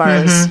much as far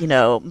as,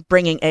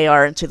 bringing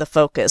AR into the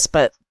focus.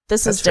 But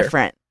this is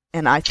different.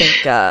 And I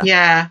think...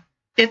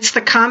 it's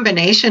the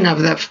combination of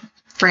the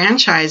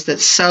franchise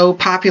that's so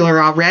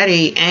popular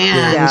already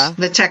and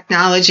the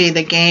technology,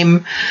 the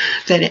game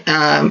that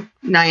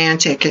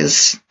Niantic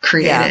has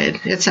created.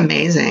 It's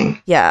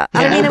amazing. Yeah.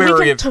 I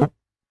mean,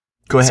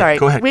 go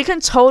ahead. We can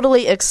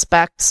totally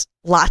expect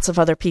lots of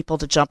other people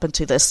to jump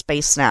into this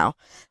space now,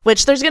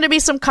 which there's going to be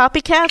some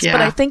copycats, but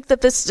I think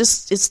that this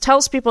just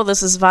tells people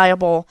this is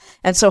viable.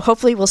 And so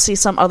hopefully we'll see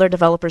some other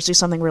developers do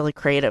something really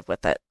creative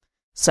with it.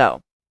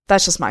 So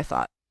that's just my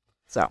thought.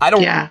 So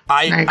I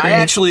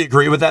actually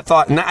agree with that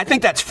thought. And I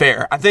think that's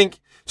fair. I think,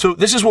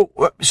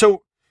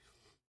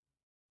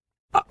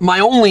 my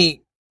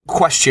only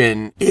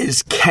question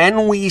is,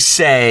 can we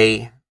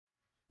say,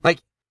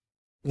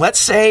 let's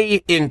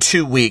say in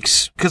 2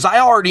 weeks, because I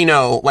already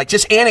know,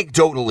 just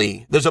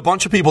anecdotally, there's a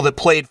bunch of people that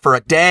played for a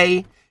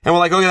day and we're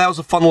like, okay, that was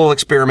a fun little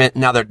experiment.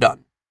 Now they're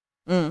done.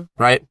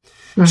 Right?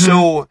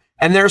 So,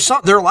 and there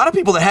are a lot of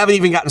people that haven't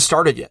even gotten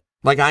started yet.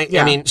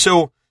 I mean,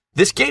 so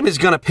this game is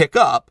going to pick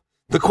up.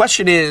 The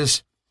question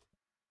is,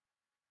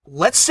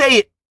 let's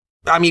say,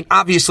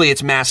 obviously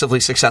it's massively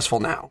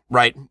successful now,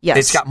 right? Yes.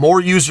 It's got more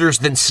users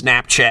than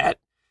Snapchat.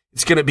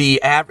 It's going to be,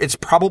 it's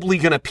probably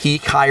going to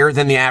peak higher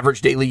than the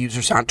average daily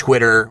users on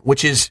Twitter,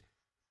 which is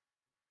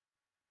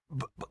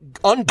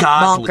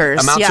ungodly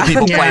amounts of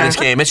people playing this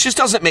game. It just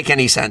doesn't make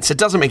any sense. It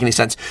doesn't make any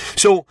sense.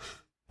 So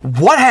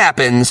what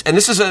happens, and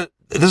this is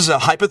a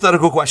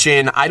hypothetical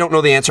question. I don't know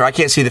the answer. I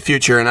can't see the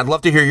future, and I'd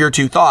love to hear your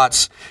two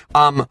thoughts.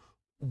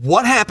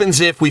 What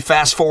happens if we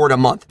fast forward a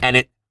month and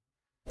it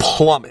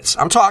plummets?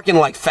 I'm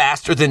talking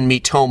faster than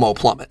Miitomo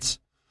plummets.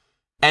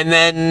 And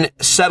then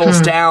settles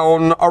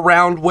down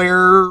around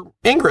where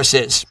Ingress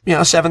is.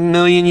 7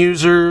 million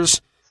users,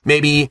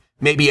 maybe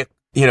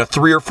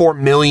 3 or 4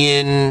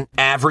 million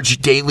average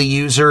daily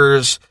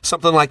users,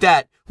 something like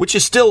that, which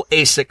is still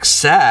a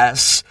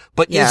success,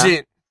 but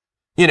isn't,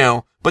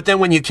 but then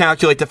when you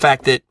calculate the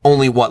fact that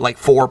only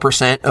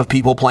 4% of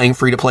people playing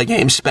free to play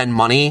games spend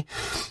money,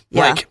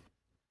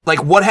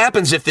 what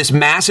happens if this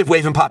massive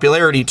wave in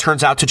popularity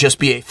turns out to just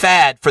be a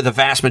fad for the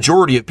vast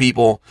majority of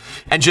people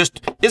and just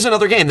is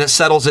another game that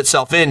settles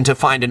itself in to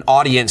find an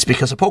audience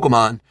because of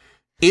Pokemon?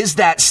 Is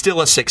that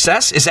still a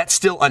success? Is that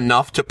still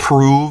enough to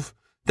prove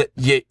that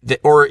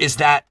or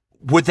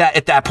would that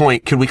at that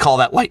point, could we call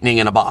that lightning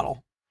in a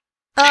bottle?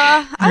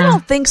 I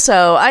don't think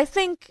so. I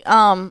think,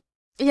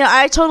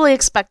 I totally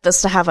expect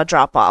this to have a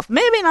drop off.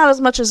 Maybe not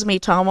as much as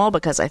Miitomo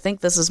because I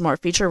think this is more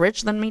feature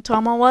rich than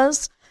Miitomo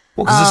was.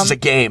 Well, because this is a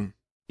game.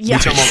 Yeah.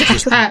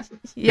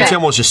 It's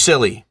almost just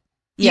silly.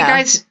 You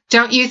guys,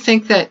 don't you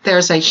think that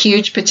there's a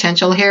huge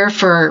potential here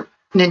for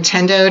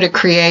Nintendo to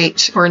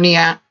create, or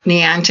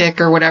Niantic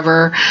or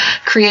whatever,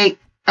 create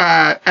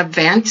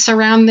events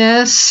around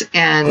this?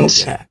 And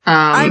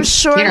I'm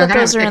sure that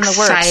those are in the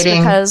works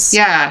because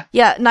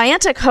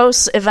Niantic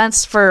hosts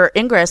events for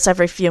Ingress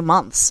every few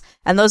months,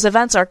 and those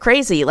events are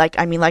crazy. Like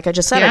I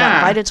just said, I got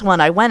invited to one.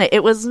 I went.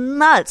 It was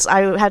nuts.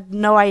 I had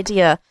no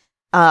idea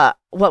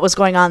what was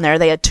going on there.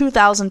 They had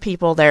 2,000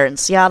 people there in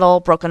Seattle,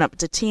 broken up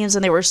into teams,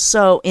 and they were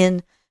so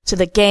into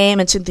the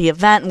game and to the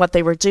event and what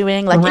they were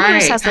doing. Like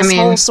Ingress has this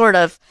whole sort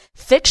of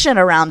fiction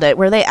around it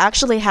where they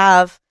actually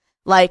have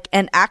like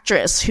an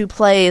actress who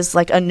plays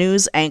like a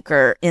news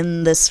anchor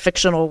in this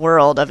fictional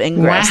world of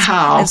Ingress.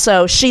 Wow. And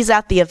so she's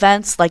at the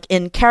events like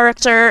in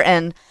character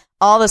and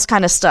all this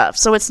kind of stuff.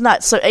 So it's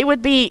nuts. So it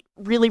would be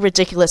really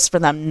ridiculous for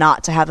them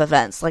not to have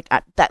events. Like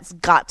that's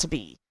got to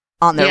be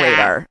on their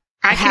radar.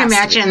 I can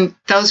imagine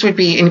those would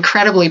be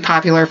incredibly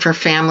popular for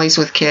families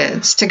with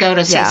kids to go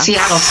to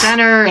Seattle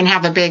Center and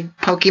have a big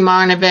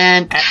Pokemon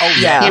event,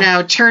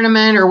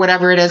 tournament or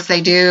whatever it is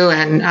they do.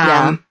 And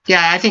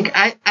I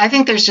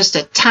think there's just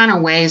a ton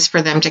of ways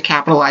for them to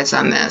capitalize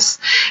on this.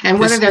 And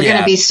whether they're going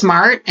to be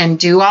smart and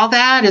do all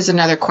that is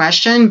another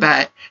question.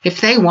 But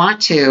if they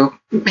want to,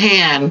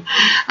 man,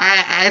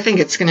 I think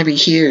it's going to be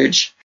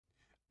huge.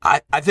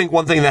 I think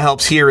one thing that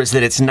helps here is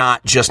that it's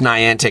not just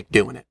Niantic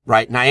doing it,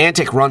 right?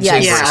 Niantic runs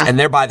Ingress and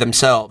they're by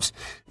themselves.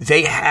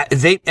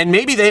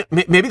 Maybe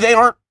they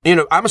aren't,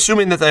 I'm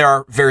assuming that they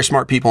are very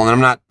smart people and I'm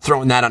not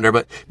throwing that under,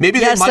 but maybe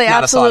they might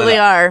not have thought of that. Yes, they absolutely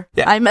are.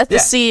 Yeah. I met the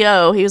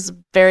CEO. He was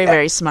very,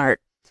 very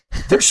smart.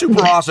 They're super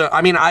awesome.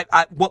 I mean,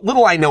 what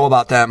little I know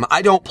about them,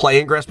 I don't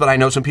play Ingress, but I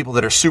know some people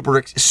that are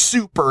super,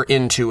 super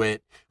into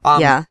it.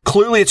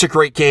 Clearly it's a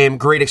great game,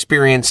 great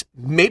experience.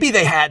 Maybe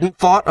they hadn't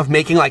thought of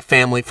making like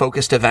family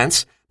focused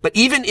events. But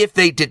even if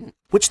they didn't,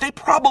 which they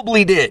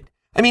probably did,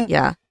 I mean,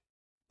 at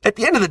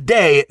the end of the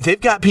day,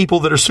 they've got people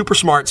that are super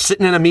smart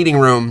sitting in a meeting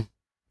room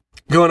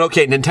going,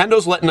 okay,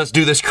 Nintendo's letting us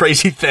do this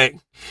crazy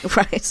thing.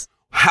 Right.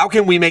 How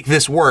can we make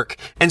this work?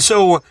 And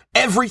so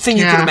everything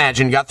you can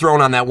imagine got thrown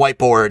on that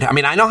whiteboard. I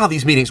mean, I know how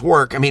these meetings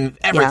work. I mean,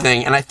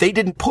 everything. And if they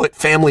didn't put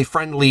family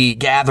friendly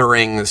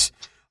gatherings,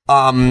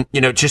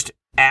 just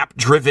app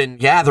driven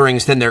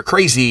gatherings, then they're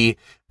crazy.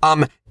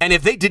 And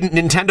if they didn't,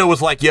 Nintendo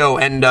was like,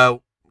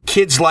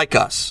 kids like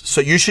us,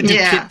 so you should do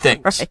kid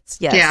things. Right.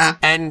 Yes. Yeah.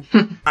 And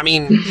I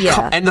mean,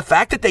 and the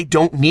fact that they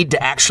don't need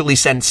to actually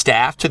send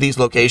staff to these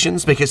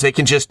locations because they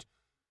can just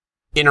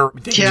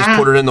just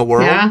put it in the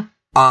world.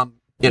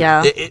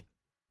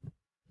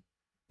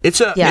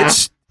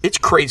 It's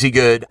crazy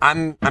good.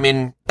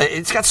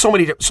 It's got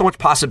so much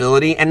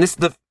possibility, and this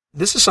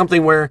is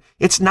something where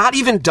it's not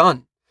even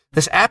done.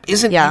 This app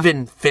isn't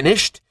even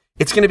finished.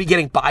 It's going to be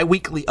getting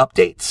bi-weekly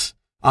updates.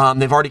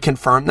 They've already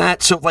confirmed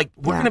that. So, we're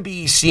going to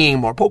be seeing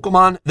more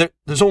Pokemon.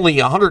 There's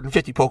only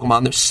 150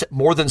 Pokemon. There's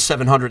more than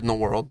 700 in the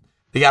world.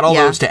 They got all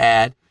those to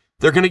add.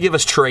 They're going to give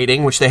us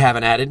trading, which they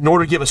haven't added. In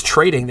order to give us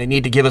trading, they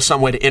need to give us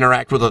some way to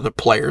interact with other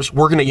players.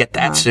 We're going to get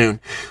that soon.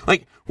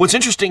 What's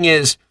interesting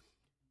is,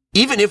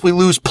 even if we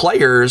lose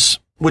players,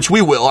 which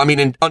we will, I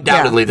mean,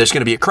 undoubtedly there's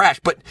going to be a crash,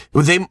 but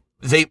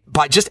they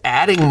by just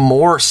adding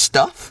more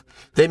stuff,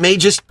 they may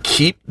just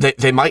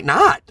they might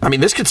not. I mean,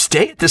 this could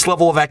stay at this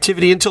level of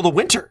activity until the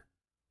winter.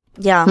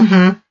 Yeah.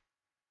 Mm-hmm.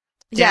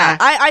 Yeah.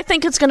 I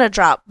think it's going to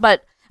drop.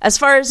 But as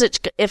far as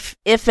if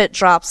it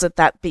drops at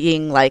that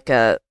being like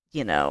a,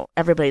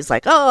 everybody's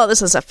like, oh,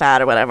 this is a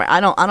fad or whatever. I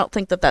don't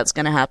think that that's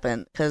going to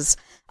happen because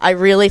I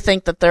really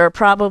think that there are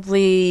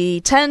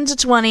probably 10 to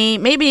 20,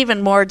 maybe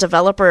even more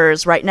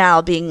developers right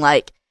now being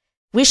like,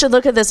 we should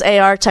look at this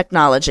AR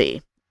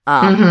technology.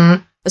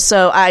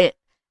 So I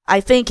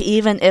think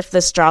even if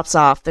this drops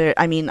off,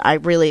 I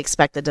really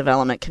expect the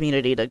development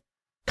community to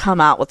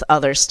come out with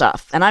other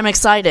stuff, and I'm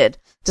excited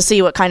to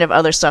see what kind of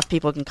other stuff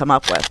people can come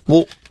up with.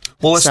 Well,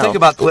 let's think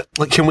about.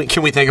 Can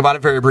we think about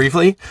it very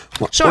briefly?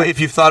 Sure.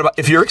 Well,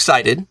 if you're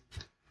excited,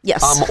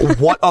 yes.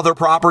 What other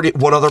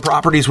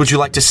properties would you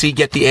like to see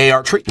get the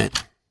AR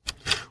treatment?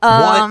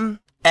 What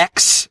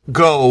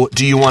Go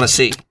do you want to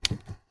see?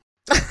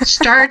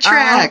 Star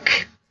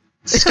Trek,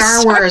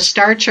 Star Wars,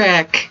 Star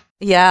Trek.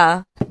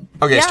 Yeah.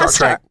 Okay, yeah, Star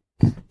Trek.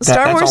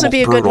 Star Wars would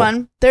be a good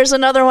one. There's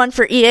another one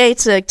for EA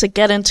to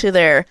get into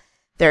their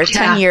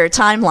 10-year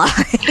timeline.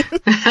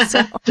 So,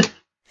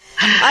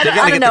 I don't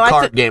know. Get the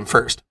card game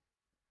first.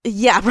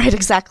 Yeah, right,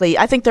 exactly.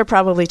 I think they're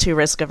probably too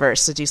risk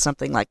averse to do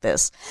something like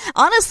this.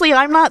 Honestly,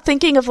 I'm not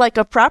thinking of like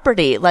a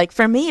property. Like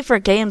for me, for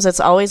games, it's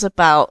always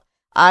about,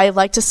 I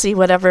like to see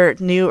whatever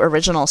new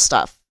original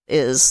stuff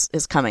is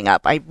coming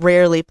up. I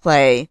rarely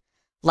play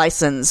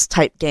license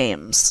type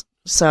games.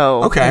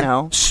 So,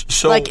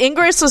 so like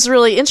Ingress was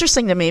really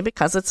interesting to me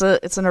because it's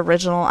an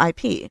original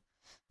IP.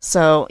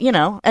 So,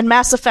 and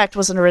Mass Effect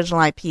was an original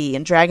IP,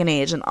 and Dragon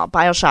Age and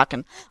BioShock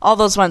and all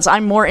those ones.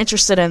 I'm more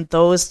interested in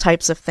those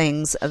types of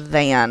things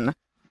than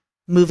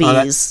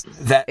movies,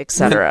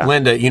 etc.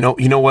 Linda, you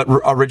know what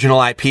original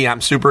IP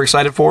I'm super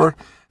excited for?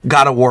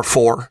 God of War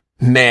 4.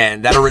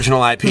 Man, that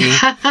original IP.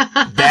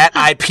 That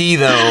IP,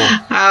 though.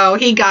 Oh,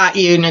 he got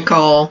you,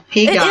 Nicole.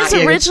 It is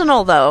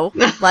original, though.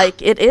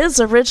 Like, it is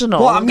original.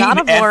 Well, I mean, God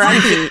of War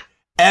IP.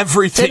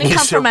 Everything didn't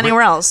come from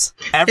anywhere else.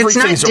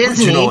 Everything's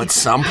original at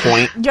some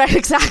point. Right,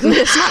 exactly.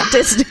 It's not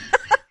Disney.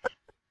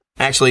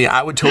 Actually,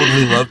 I would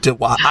totally love to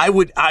watch.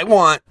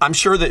 I'm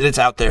sure that it's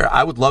out there.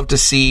 I would love to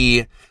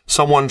see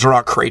someone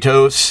draw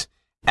Kratos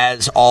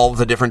as all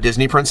the different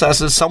Disney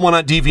princesses. Someone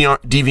on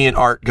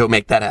DeviantArt go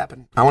make that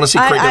happen. I want to see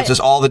Kratos as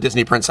all the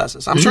Disney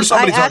princesses. I'm sure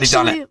somebody's already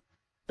done it.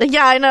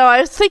 Yeah, I know.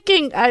 I was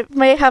thinking I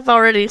may have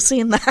already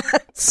seen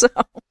that. So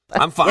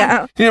I'm fine.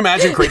 Yeah. Can you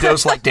imagine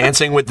Kratos like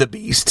dancing with the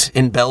Beast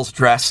in Belle's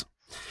dress?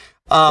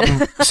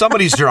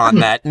 Somebody's drawn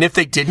that, and if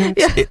they didn't,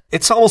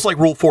 it's almost like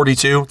Rule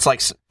 42. It's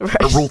like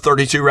Rule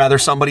 32, rather.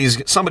 Somebody's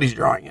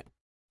drawing it.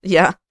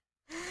 Yeah.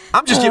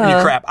 I'm just giving you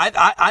crap.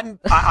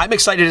 I'm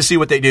excited to see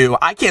what they do.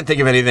 I can't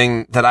think of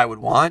anything that I would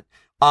want.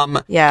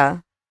 Yeah.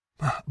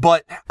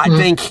 But I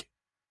think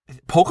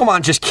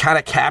Pokemon just kind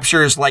of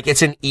captures, like,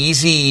 it's an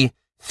easy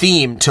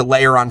theme to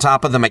layer on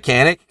top of the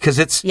mechanic because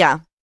it's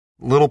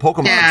little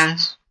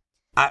Pokemon.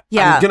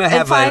 Yeah. I'm gonna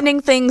have and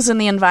finding things in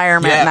the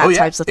environment and that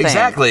types of thing.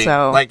 Exactly.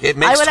 So like, it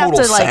makes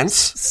total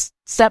sense.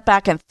 Step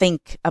back and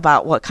think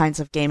about what kinds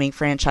of gaming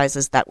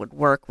franchises that would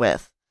work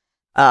with.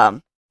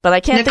 But I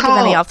can't think of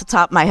any off the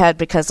top of my head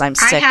because I'm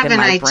sick and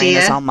my brain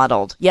is all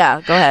muddled. Yeah,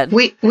 go ahead.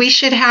 We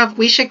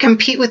should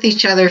compete with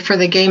each other for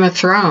the Game of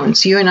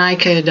Thrones. You and I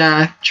could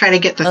try to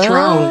get the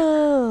throne.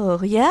 Oh,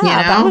 yeah,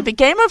 that would be.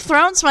 Game of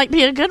Thrones might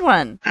be a good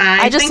one.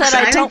 I just said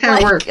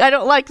I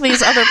don't like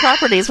these other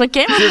properties, but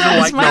Game of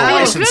Thrones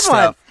might be a good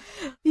one.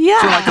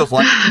 Yeah.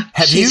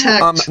 Have you,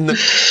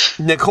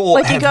 Nicole?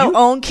 Like, you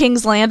own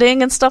King's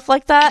Landing and stuff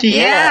like that.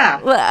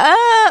 Yeah,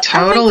 I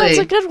totally. think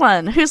that's a good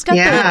one. Who's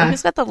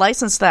got the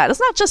license to that?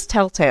 It's not just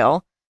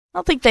Telltale. I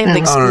don't think they have the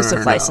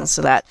exclusive license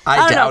to that.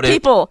 I doubt it.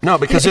 People. No,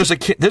 because there's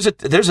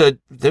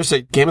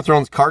a Game of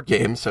Thrones card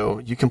game, so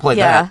you can play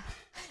that.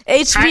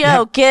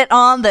 HBO, get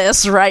on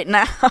this right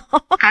now.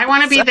 I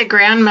want to be the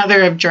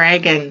grandmother of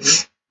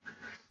dragons.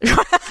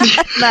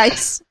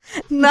 Nice.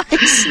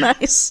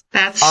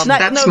 That's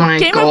my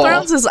Game goal. of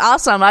Thrones is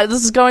awesome.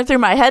 This is going through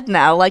my head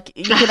now. Like,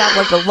 you could have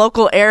like a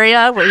local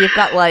area where you've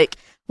got like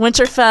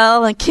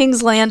Winterfell and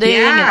King's Landing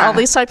and all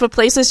these type of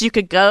places you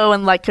could go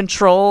and like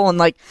control and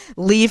like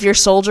leave your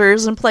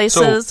soldiers in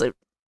places. So,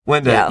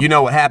 Linda, you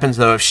know what happens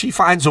though if she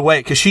finds a way,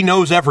 because she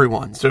knows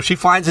everyone. So if she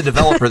finds a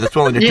developer that's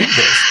willing to do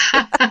this,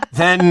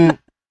 then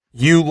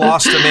you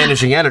lost a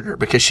managing editor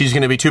because she's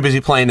going to be too busy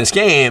playing this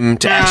game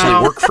to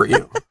actually work for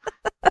you.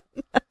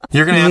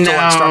 You're going to have to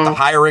like start the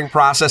hiring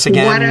process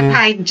again. What have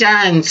I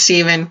done,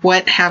 Steven?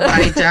 What have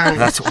I done?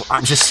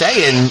 I'm just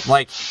saying,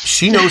 like,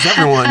 she knows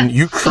everyone.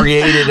 You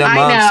created a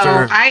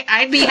monster. I know.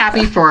 I'd be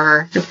happy for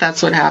her if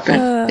that's what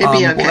happened. It'd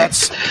be okay. Well,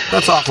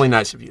 that's awfully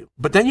nice of you.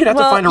 But then you'd have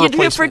to find a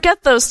replacement. You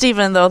forget though,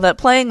 Steven, though, that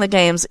playing the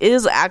games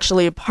is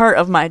actually part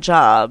of my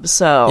job.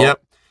 So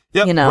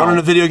Yep. You know, running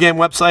a video game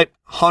website,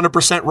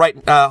 100% right,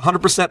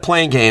 100%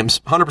 playing games,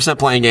 100%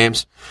 playing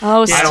games.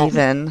 Oh,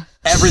 Steven.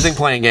 Everything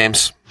playing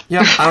games.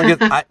 Yeah, I don't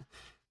get.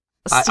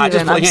 I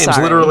just play games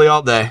literally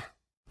all day.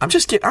 I'm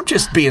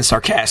just being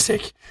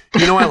sarcastic.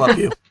 You know I love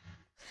you.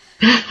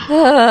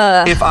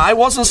 If I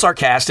wasn't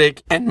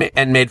sarcastic and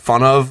made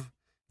fun of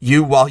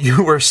you while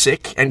you were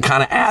sick and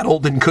kind of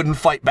addled and couldn't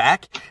fight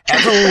back,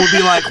 everyone would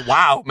be like,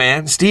 "Wow,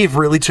 man, Steve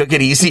really took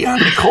it easy on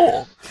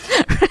Nicole."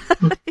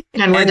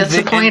 And we're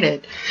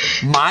disappointed.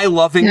 My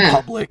loving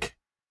public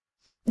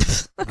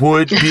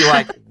would be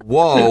like,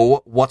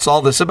 "Whoa, what's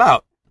all this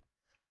about?"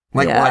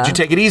 Like, why'd you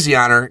take it easy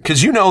on her?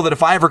 Because you know that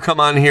if I ever come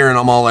on here and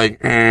I'm all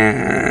like,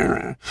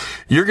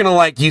 you're going to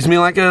like use me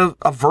like a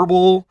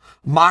verbal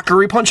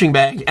mockery punching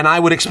bag, and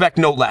I would expect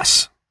no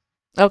less.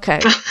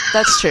 Okay,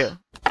 that's true.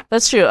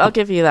 That's true. I'll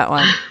give you that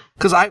one.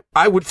 Because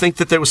I would think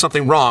that there was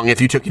something wrong if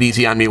you took it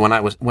easy on me when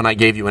I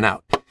gave you an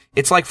out.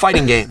 It's like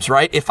fighting games,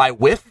 right? If I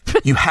whiff,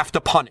 you have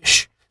to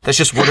punish. That's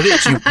just what it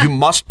is. You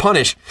must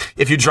punish.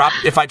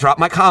 If I drop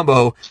my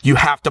combo, you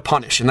have to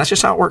punish, and that's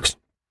just how it works.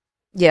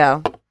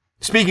 Yeah.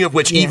 Speaking of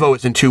which, Evo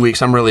is in 2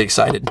 weeks. I'm really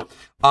excited.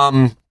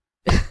 More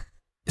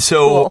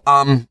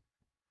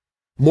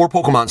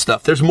Pokemon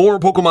stuff. There's more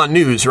Pokemon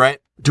news, right?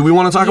 Do we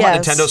want to talk about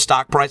Nintendo's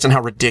stock price and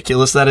how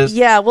ridiculous that is?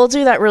 Yeah, we'll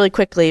do that really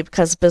quickly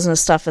because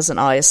business stuff isn't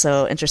always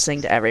so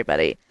interesting to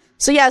everybody.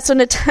 So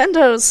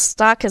Nintendo's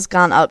stock has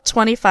gone up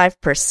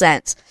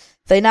 25%.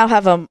 They now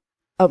have a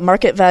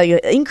market value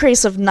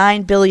increase of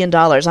 $9 billion.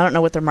 I don't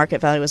know what their market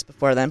value was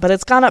before then, but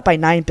it's gone up by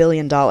 $9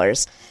 billion.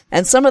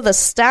 And some of the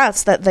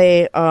stats that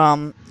they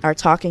are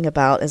talking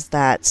about is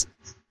that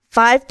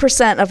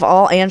 5% of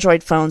all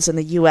Android phones in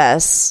the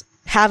U.S.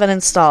 have it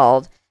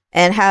installed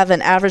and have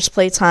an average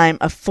playtime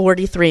of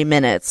 43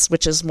 minutes,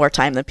 which is more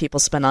time than people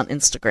spend on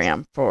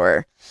Instagram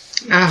for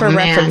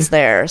reference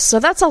there. So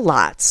that's a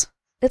lot.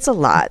 It's a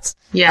lot.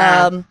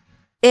 Yeah.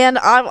 And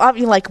I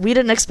mean, like, we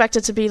didn't expect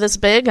it to be this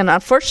big, and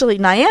unfortunately,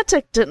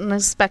 Niantic didn't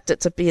expect it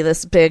to be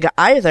this big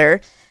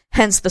either,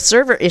 hence the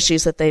server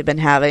issues that they've been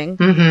having.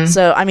 Mm-hmm.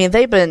 So, I mean,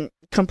 they've been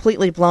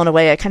completely blown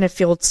away. I kind of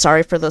feel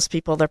sorry for those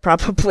people. They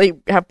probably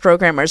have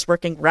programmers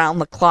working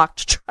round the clock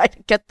to try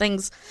to get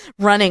things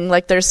running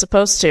like they're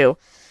supposed to.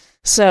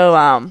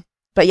 So,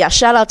 but yeah,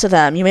 shout out to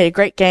them. You made a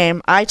great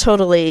game. I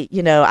totally,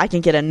 I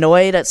can get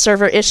annoyed at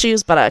server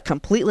issues, but I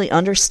completely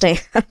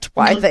understand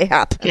why they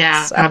happen.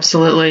 Yeah, so,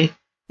 absolutely.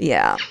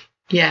 Yeah.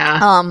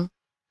 Yeah.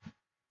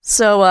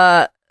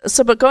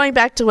 But going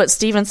back to what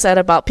Steven said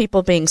about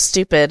people being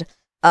stupid,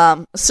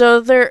 so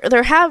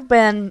there have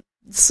been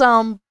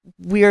some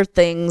weird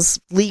things,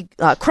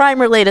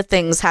 crime-related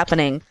things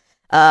happening.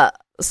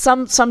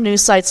 Some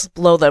news sites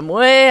blow them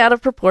way out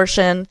of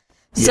proportion.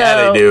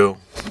 Yeah, they do.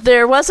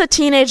 There was a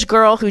teenage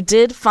girl who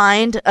did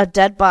find a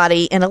dead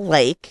body in a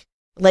lake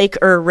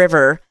or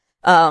river.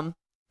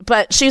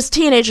 But she was a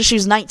teenager, she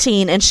was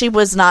 19, and she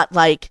was not,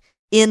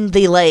 in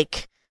the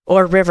lake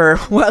or river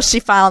while she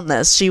found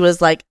this. She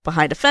was,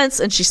 behind a fence,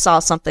 and she saw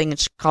something, and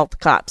she called the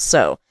cops.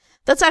 So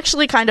that's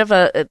actually kind of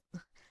I don't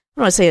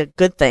want to say a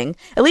good thing.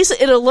 At least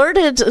it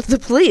alerted the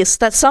police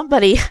that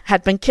somebody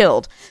had been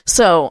killed.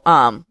 So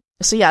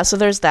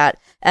there's that.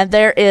 And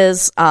there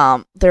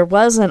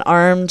was an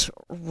armed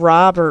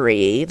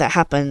robbery that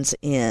happened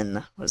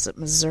in,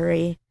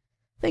 Missouri?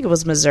 I think it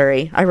was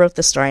Missouri. I wrote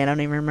this story, I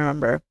don't even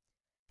remember.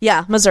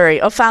 Yeah,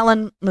 Missouri.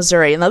 O'Fallon,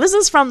 Missouri. Now, this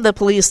is from the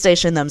police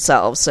station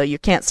themselves, so you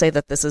can't say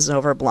that this is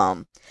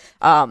overblown.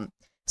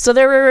 So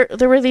there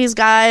were these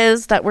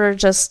guys that were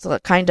just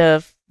kind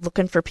of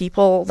looking for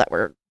people that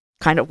were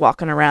kind of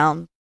walking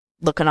around,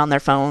 looking on their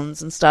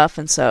phones and stuff,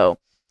 and so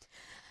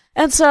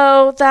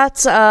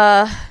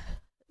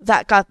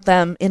that got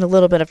them in a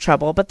little bit of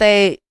trouble, but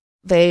they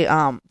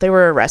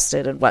were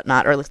arrested and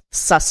whatnot, or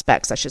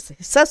suspects, I should say.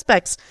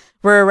 Suspects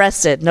were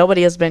arrested.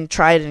 Nobody has been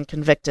tried and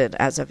convicted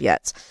as of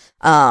yet.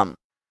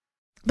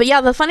 But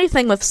yeah, the funny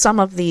thing with some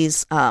of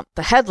these, the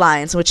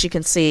headlines, which you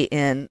can see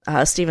in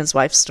Steven's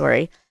wife's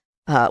story,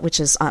 which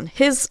is on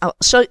his, I'll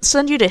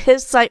send you to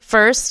his site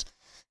first,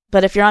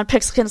 but if you're on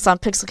Pixelkin, it's on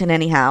Pixelkin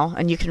anyhow,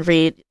 and you can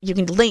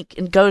link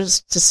and go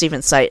to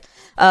Steven's site.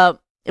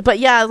 But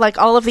yeah,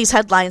 all of these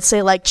headlines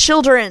say,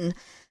 children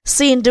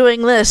seen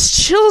doing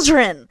this,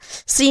 children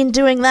seen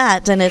doing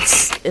that, and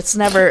it's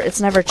never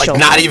children.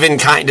 Not even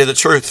kind of the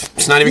truth.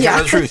 It's not even kind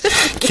of the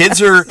truth.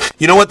 Kids are,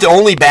 you know what, the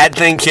only bad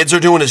thing kids are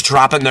doing is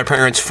dropping their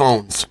parents'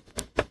 phones.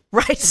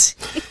 Right.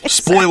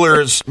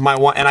 Spoilers, my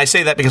wife, and I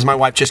say that because my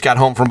wife just got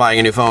home from buying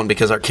a new phone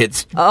because our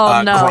kids, no.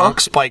 Gronk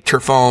spiked her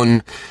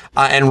phone,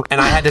 and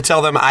I had to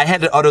tell them, I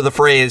had to utter the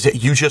phrase,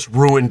 "You just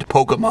ruined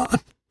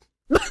Pokemon."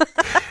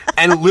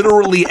 And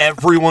literally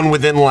everyone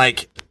within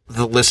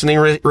the listening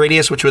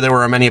radius, which there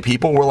were many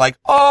people, were like,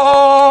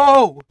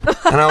 "Oh!"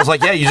 And I was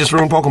like, "Yeah, you just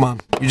ruined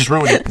Pokemon. You just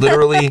ruined it.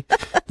 Literally,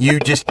 you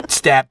just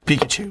stabbed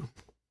Pikachu."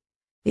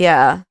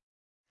 Yeah.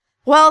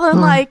 Well,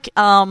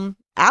 then,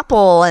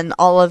 Apple and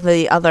all of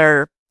the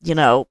other,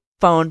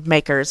 phone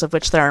makers, of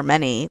which there are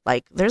many,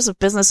 there's a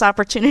business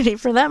opportunity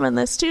for them in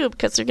this too,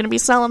 because they're going to be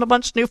selling a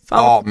bunch of new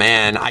phones. Oh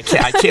man, I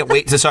can't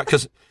wait to start,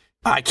 because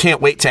I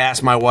can't wait to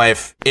ask my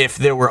wife if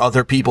there were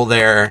other people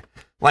there.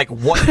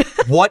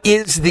 What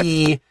is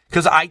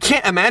because I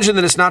can't imagine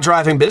that it's not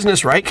driving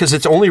business, right? Because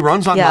it only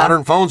runs on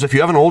modern phones. If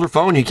you have an older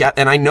phone,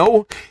 and I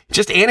know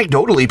just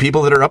anecdotally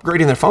people that are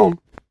upgrading their phone.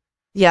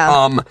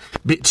 Yeah.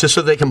 Just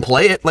so they can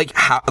play it.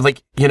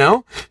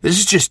 This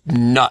is just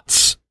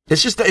nuts.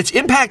 It's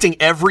impacting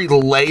every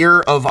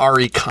layer of our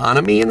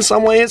economy in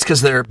some ways,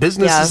 because there are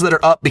businesses that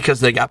are up because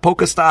they got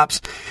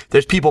Pokestops.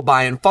 There's people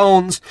buying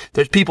phones.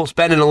 There's people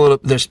spending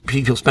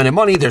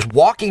money. There's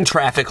walking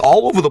traffic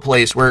all over the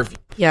place where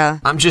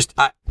I'm just,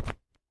 I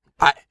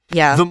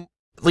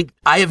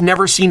have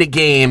never seen a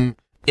game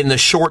in the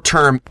short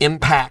term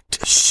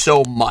impact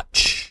so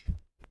much.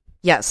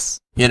 Yes.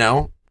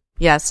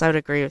 Yes, I would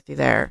agree with you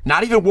there.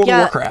 Not even World of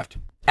Warcraft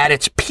at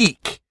its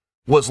peak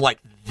was like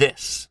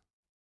this.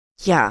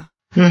 Yeah.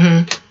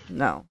 Mm-hmm.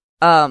 No.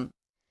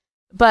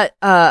 But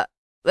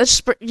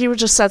you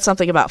just said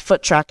something about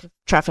foot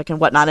traffic and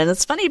whatnot, and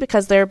it's funny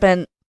because there have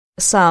been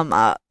some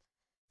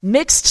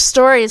mixed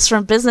stories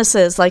from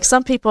businesses.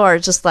 Some people are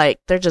just they're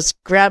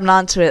just grabbing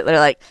onto it.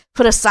 They're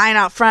put a sign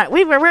out front.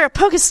 We're a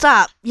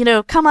Pokestop,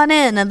 come on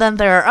in. And then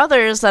there are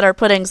others that are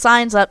putting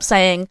signs up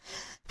saying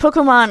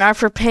Pokemon are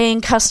for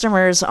paying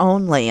customers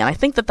only. And I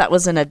think that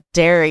was in a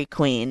Dairy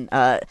Queen.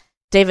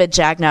 David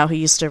Jagnow, who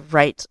used to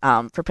write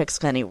for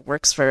Pixelkin, he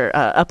works for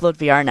Upload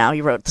VR now.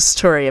 He wrote the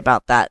story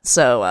about that.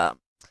 So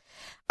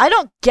I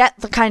don't get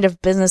the kind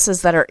of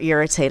businesses that are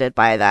irritated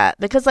by that,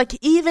 because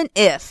even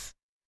if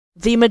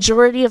the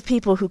majority of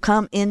people who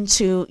come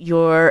into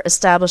your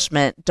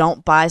establishment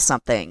don't buy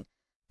something,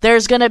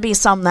 there's going to be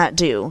some that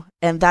do,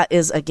 and that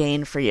is a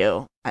gain for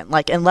you.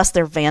 Unless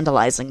they're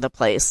vandalizing the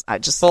place, I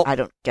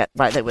don't get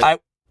why they would. I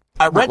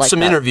read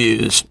some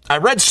interviews.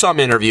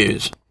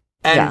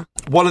 And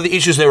one of the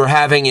issues they were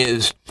having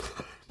is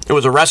it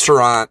was a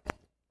restaurant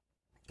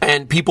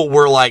and people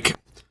were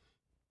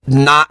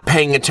not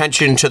paying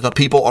attention to the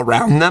people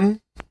around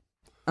them.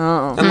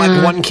 Oh.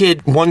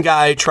 And one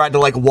guy tried to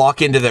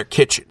walk into their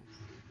kitchen.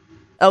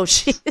 Oh,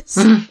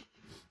 jeez.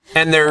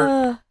 And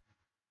they're,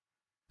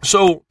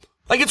 so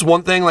Like, it's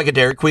one thing, like a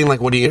Dairy Queen,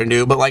 like, what are you going to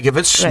do? But, like, if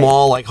it's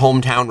small, like,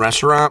 hometown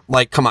restaurant,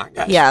 like, come on,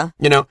 guys. Yeah.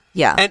 You know?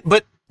 Yeah.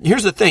 But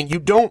here's the thing. You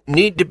don't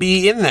need to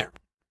be in there.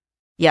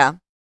 Yeah.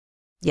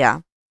 Yeah.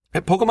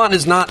 And Pokemon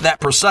is not that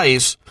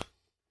precise.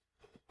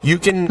 You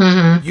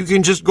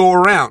can just go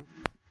around.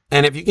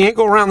 And if you can't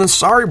go around, then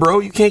sorry, bro,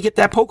 you can't get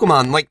that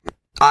Pokemon. Like,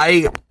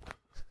 I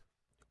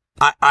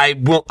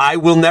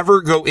will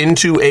never go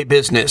into a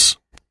business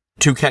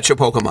to catch a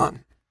Pokemon.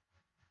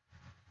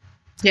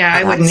 Yeah,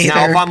 I wouldn't either.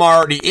 Now, if I'm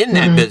already in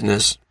that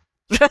business,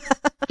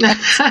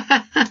 that's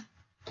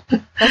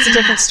a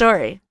different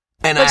story.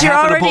 And but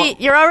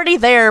you're already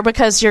there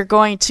because you're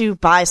going to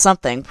buy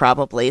something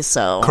probably.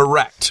 So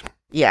correct.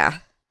 Yeah.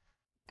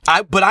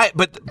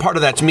 But part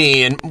of that's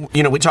me, and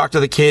you know, we talked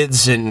to the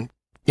kids, and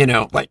you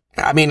know, like,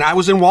 I mean, I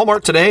was in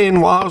Walmart today,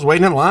 and while I was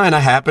waiting in line, I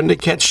happened to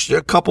catch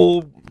a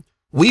couple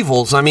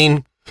weevils. I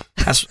mean,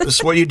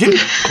 that's what you do,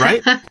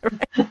 right?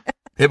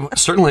 It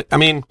certainly. I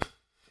mean.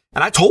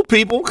 And I told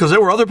people, because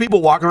there were other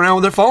people walking around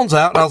with their phones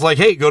out, and I was like,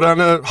 hey, go down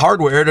to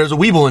Hardware, there's a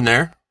Weeble in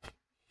there.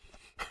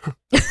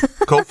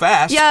 Go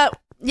fast. Yeah,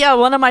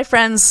 one of my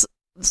friends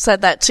said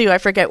that too. I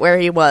forget where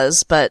he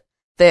was, but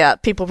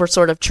people were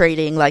sort of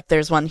trading, like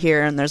there's one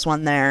here and there's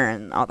one there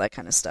and all that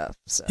kind of stuff.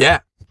 So.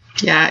 Yeah.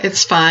 Yeah,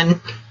 it's fun.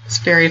 It's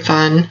very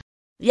fun.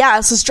 Yeah,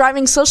 it's just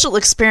driving social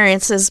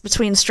experiences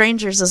between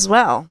strangers as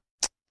well,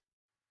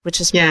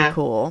 which is pretty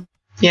cool.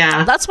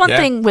 Yeah. That's one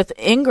thing with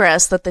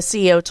Ingress that the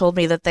CEO told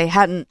me that they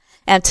hadn't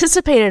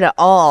anticipated at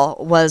all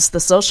was the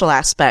social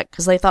aspect,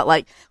 because they thought,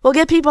 like, we'll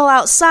get people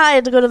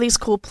outside to go to these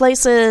cool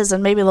places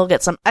and maybe they'll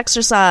get some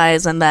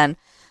exercise, and then,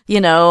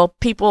 you know,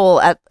 people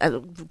at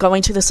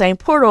going to the same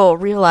portal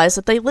realize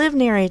that they live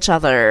near each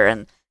other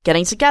and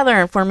getting together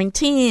and forming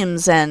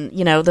teams, and,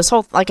 you know, this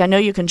whole, like, I know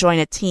you can join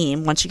a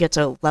team once you get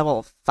to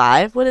level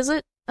 5, what is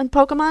it, in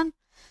Pokemon?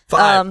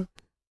 5.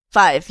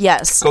 5,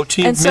 yes. Go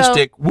Team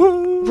Mystic,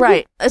 woo!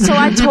 Right. So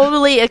I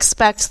totally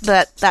expect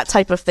that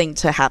type of thing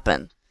to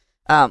happen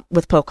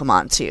with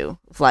Pokemon too.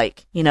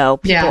 Like, you know,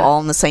 people all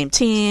on the same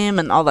team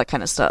and all that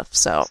kind of stuff.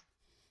 So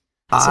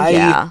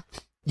yeah.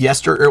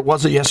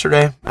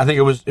 Yesterday? I think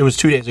it was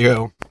 2 days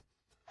ago.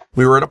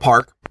 We were at a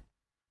park,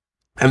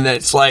 and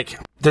it's like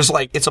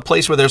it's a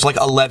place where there's like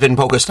 11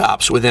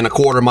 Pokestops within a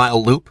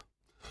quarter-mile loop.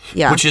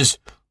 Yeah. Which is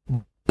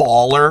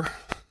baller.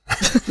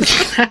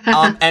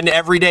 And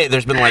every day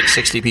there's been like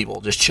 60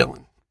 people just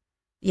chilling.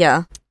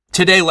 Yeah.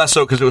 Today, less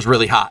so because it was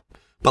really hot.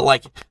 But,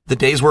 like, the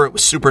days where it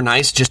was super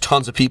nice, just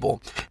tons of people.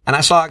 And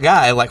I saw a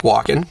guy, like,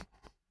 walking,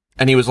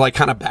 and he was, like,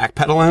 kind of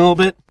backpedaling a little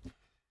bit.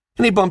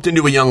 And he bumped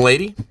into a young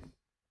lady.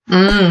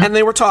 And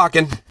they were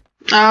talking.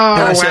 Oh,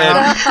 and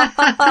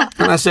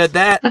I said,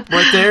 that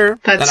right there,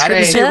 and I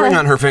didn't see a ring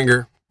on her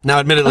finger. Now,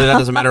 admittedly, that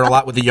doesn't matter a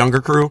lot with the younger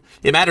crew.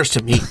 It matters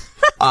to me.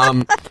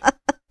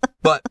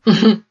 But...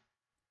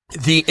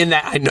 In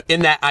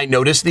that I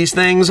noticed these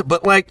things,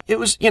 but like it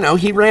was, you know,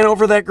 he ran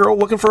over that girl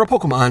looking for a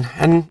Pokemon,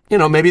 and you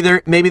know, maybe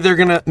they're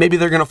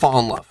gonna fall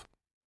in love.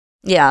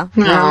 Yeah.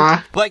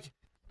 Like,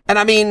 and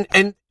I mean,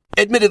 and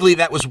admittedly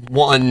that was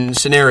one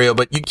scenario,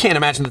 but you can't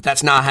imagine that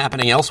that's not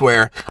happening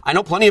elsewhere. I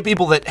know plenty of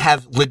people that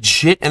have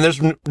legit, and there's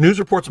news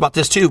reports about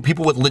this too,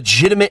 people with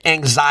legitimate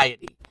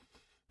anxiety.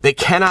 They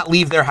cannot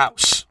leave their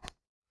house.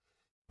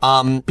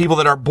 People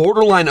that are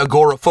borderline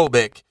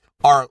agoraphobic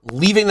are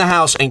leaving the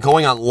house and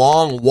going on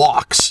long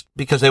walks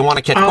because they want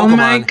to catch Pokemon. Oh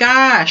my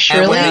gosh,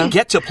 and really? when they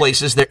get to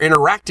places, they're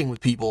interacting with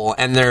people,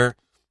 and they're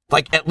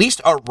like at least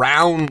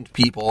around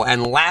people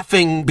and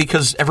laughing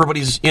because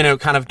everybody's, you know,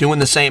 kind of doing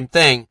the same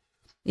thing.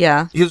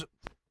 Yeah. Because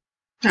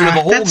you know,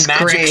 the whole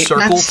magic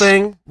circle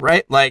thing,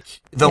 right? Like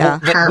we all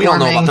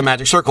know about the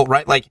magic circle,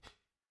 right? Like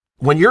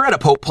when you're at a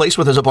place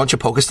where there's a bunch of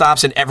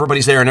Pokestops and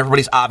everybody's there and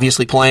everybody's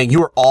obviously playing,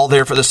 you are all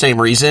there for the same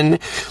reason.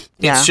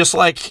 It's just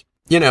like,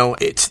 you know,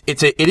 it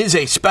is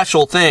a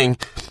special thing.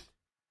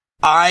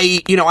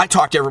 I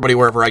talk to everybody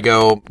wherever I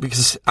go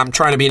because I'm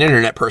trying to be an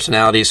internet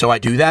personality, so I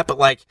do that. But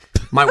like,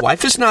 my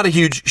wife is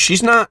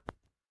she's not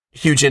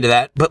huge into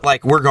that. But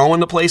like, we're going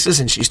to places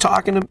and she's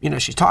talking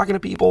to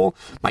people.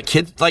 My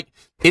kids, like,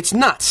 it's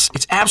nuts.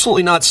 It's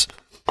absolutely nuts.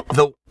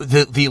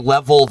 The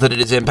level that it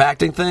is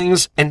impacting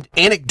things. And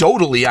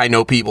anecdotally, I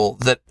know people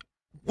that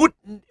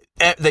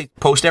they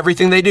post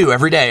everything they do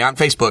every day on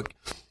Facebook.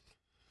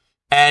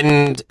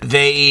 And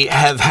they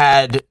have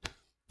had,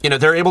 you know,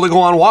 they're able to go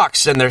on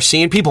walks and they're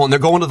seeing people and they're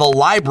going to the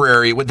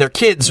library with their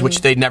kids, which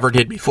they never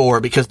did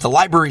before because the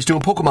library's doing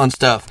Pokemon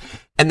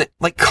stuff. And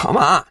like, come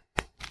on.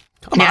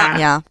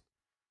 Yeah.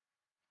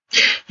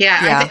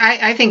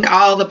 I think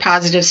all the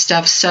positive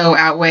stuff so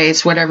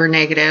outweighs whatever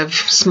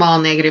small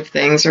negative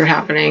things are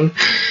happening.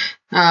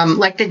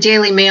 Like the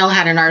Daily Mail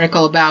had an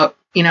article about,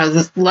 you know,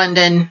 the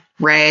London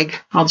rag,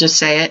 I'll just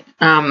say it.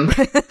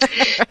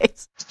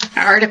 Right.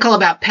 Article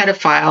about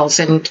pedophiles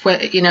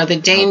and, you know, the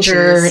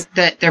danger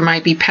that there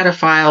might be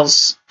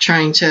pedophiles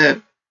trying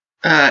to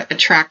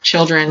attract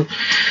children.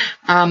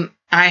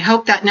 I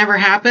hope that never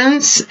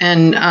happens.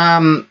 And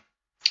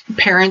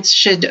parents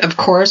should, of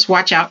course,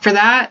 watch out for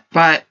that.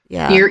 But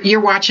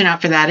you're watching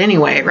out for that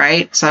anyway,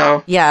 right?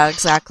 So yeah,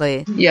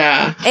 exactly.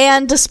 Yeah.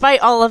 And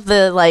despite all of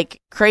the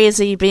like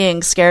crazy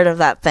being scared of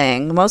that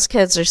thing, most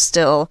kids are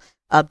still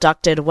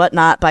abducted,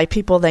 whatnot, by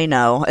people they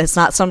know. It's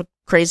not some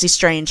crazy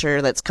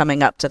stranger that's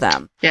coming up to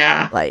them.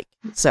 Yeah. Like,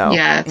 so.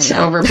 Yeah, it's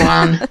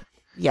overblown.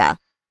 Yeah.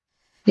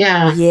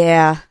 Yeah.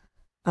 Yeah.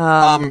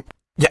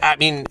 Yeah, I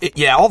mean,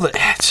 all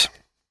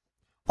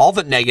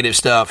the negative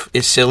stuff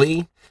is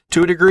silly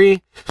to a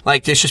degree.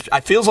 Like, it's just,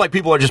 it feels like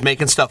people are just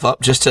making stuff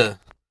up just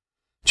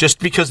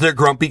because they're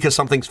grumpy because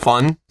something's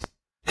fun.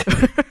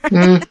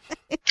 Well,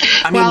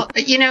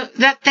 you know,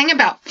 that thing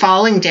about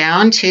falling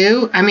down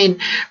too. I mean,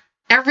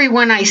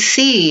 everyone I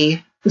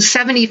see,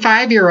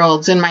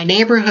 75-year-olds in my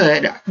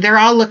neighborhood, they're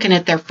all looking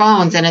at their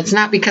phones, and it's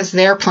not because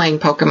they're playing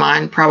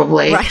Pokemon,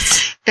 probably.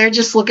 Right. They're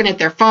just looking at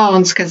their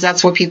phones because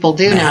that's what people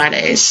do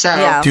nowadays. So,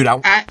 Dude,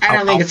 I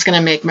don't think it's going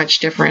to make much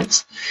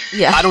difference.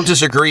 Yeah. I don't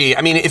disagree.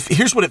 I mean,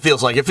 here's what it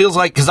feels like. It feels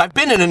like, because I've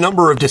been in a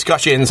number of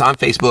discussions on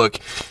Facebook,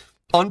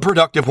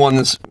 unproductive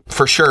ones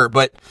for sure,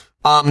 but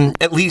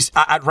at least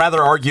I'd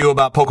rather argue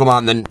about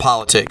Pokemon than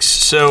politics.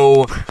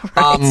 So,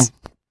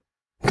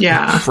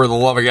 yeah. For the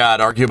love of God,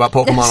 argue about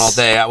Pokemon all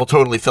day. I will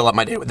totally fill up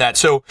my day with that.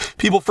 So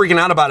people freaking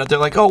out about it. They're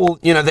like, oh, well,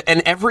 you know,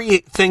 and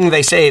everything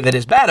they say that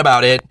is bad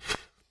about it,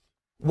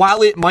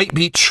 while it might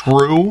be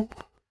true,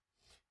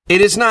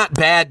 it is not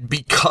bad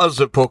because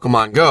of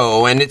Pokemon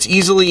Go. And it's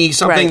easily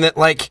something that,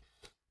 like,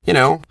 you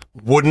know,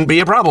 wouldn't be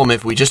a problem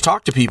if we just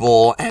talk to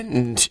people.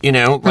 And, you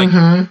know, like,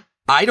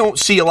 I don't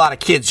see a lot of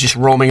kids just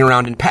roaming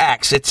around in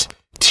packs. It's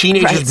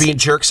teenagers being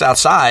jerks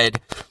outside.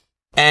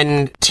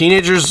 And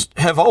teenagers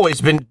have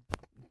always been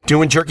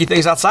doing jerky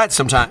things outside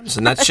sometimes,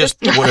 and that's just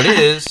what it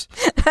is.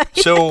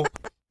 So,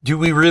 do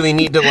we really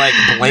need to, like,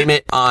 blame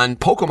it on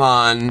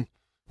Pokemon?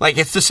 Like,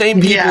 it's the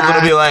same people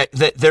that'll be like,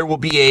 that there will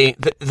be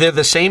they're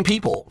the same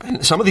people.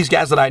 And some of these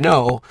guys that I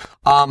know,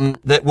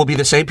 that will be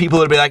the same people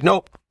that'll be like,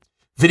 nope,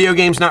 video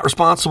games not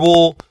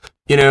responsible.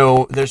 You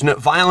know, there's no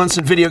violence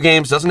in video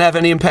games, doesn't have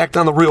any impact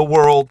on the real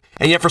world.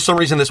 And yet, for some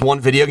reason, this one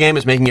video game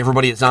is making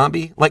everybody a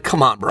zombie. Like,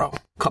 come on, bro.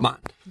 Come on.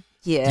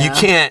 Yeah. You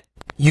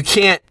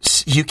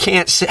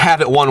can't have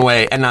it one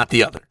way and not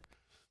the other.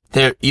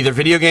 They're either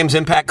video games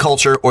impact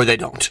culture or they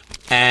don't.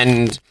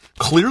 And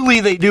clearly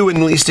they do, at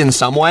least in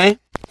some way.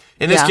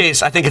 In this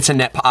case, I think it's a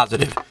net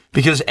positive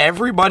because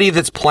everybody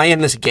that's playing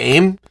this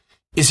game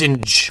is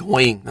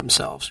enjoying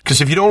themselves. Because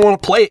if you don't want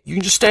to play it, you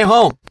can just stay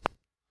home.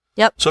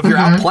 Yep. So if you're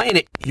out playing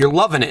it, you're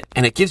loving it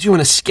and it gives you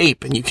an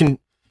escape and you can,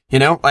 you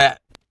know,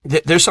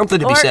 there's something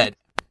to be said.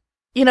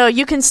 You know,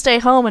 you can stay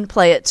home and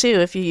play it,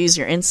 too, if you use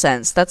your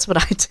incense. That's what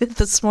I did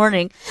this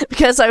morning,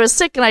 because I was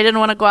sick and I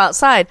didn't want to go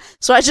outside.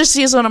 So I just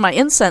used one of my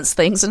incense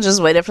things and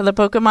just waited for the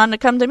Pokemon to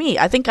come to me.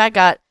 I think I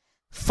got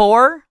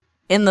 4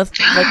 in the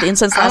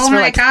incense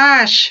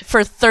lasts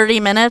for 30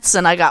 minutes,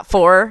 and I got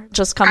 4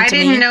 just come to me. I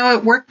didn't know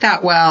it worked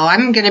that well.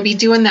 I'm going to be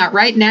doing that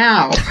right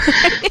now.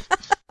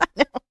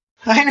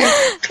 I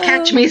know.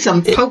 Catch me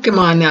some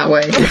Pokemon that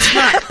way. It's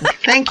not.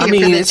 Thank you. I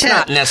mean, for the it's tip.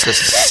 not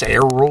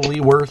necessarily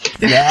worth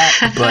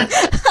that,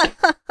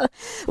 but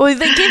well,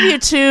 they give you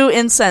 2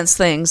 incense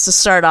things to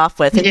start off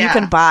with, and you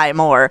can buy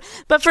more.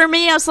 But for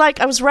me, I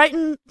was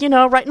writing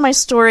my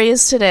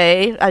stories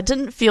today. I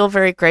didn't feel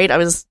very great. I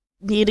was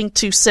needing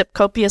to sip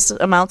copious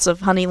amounts of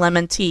honey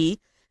lemon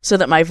tea so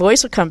that my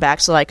voice would come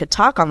back so I could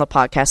talk on the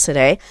podcast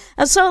today.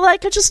 And so,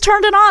 like, I just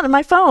turned it on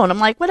my phone. I'm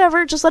like,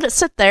 whatever, just let it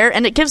sit there.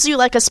 And it gives you,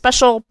 like, a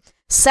special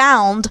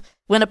sound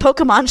when a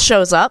Pokemon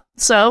shows up.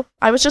 So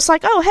I was just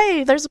like, oh,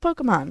 hey, there's a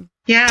Pokemon.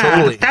 Yeah,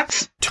 totally.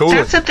 That's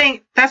the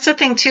thing. That's the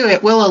thing, too.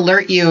 It will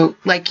alert you.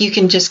 Like, you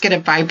can just get a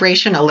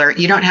vibration alert.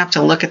 You don't have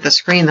to look at the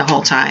screen the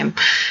whole time.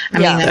 I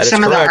mean,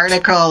 some of the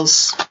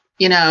articles,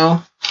 you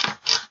know,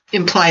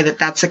 imply that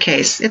that's the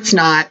case. It's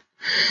not.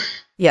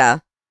 Yeah.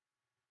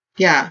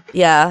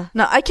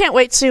 No, I can't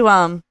wait to,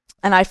 and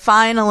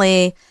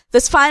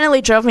this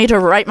finally drove me to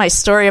write my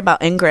story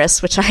about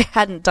Ingress, which I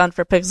hadn't done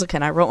for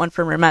Pixelkin. I wrote one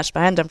for Ramesh,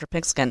 but I hadn't done for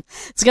Pixelkin.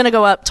 It's going to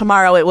go up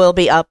tomorrow. It will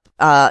be up,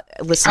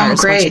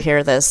 listeners, once you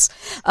hear this.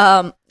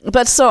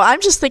 But so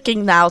I'm just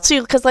thinking now, too,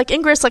 because, like,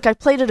 Ingress, like, I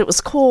played it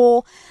was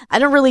cool. I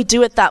didn't really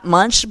do it that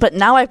much, but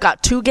now I've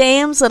got 2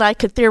 games that I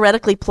could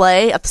theoretically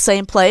play at the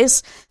same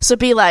place. So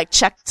be like,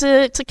 check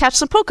to catch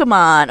some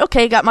Pokemon.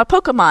 Okay, got my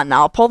Pokemon.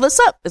 Now I'll pull this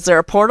up. Is there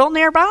a portal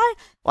nearby?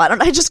 Why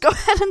don't I just go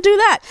ahead and do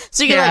that?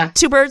 So you get, like,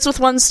 2 birds with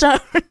 1 stone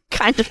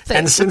kind of thing.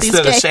 And since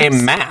they're the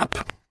same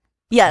map,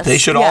 yes, they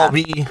should all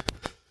be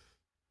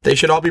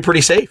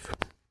pretty safe.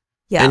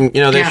 Yeah. And,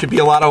 you know, there should be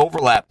a lot of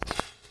overlap.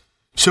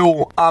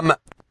 So,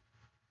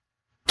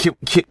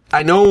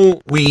 I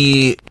know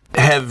we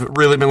have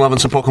really been loving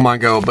some Pokemon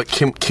Go, but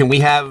can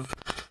we have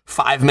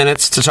 5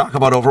 minutes to talk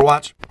about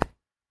Overwatch?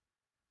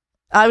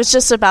 I was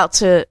just about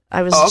to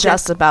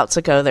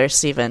go there,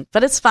 Steven.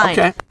 But it's fine.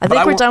 Okay. I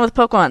think we're done with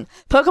Pokemon.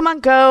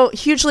 Pokemon Go,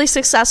 hugely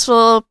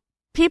successful.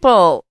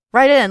 People,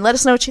 write in. Let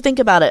us know what you think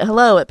about it.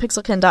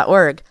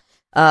 Hello@pixelkin.org.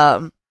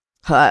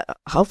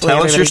 Hopefully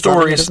tell us your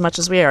stories as much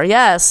as we are.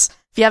 Yes.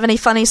 if you have any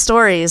funny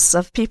stories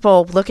of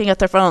people looking at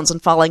their phones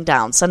and falling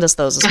down, send us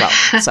those as well.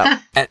 So,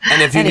 and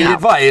if you need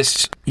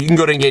advice, you can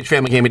go to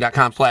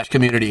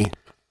engagefamilygaming.com/community.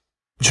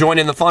 Join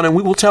in the fun, and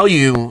we will tell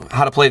you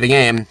how to play the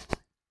game.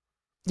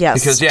 Yes.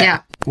 Because,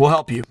 we'll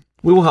help you.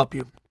 We will help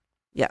you.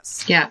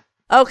 Yes. Yeah.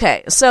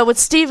 Okay, so what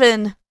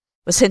Steven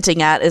was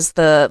hinting at is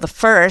the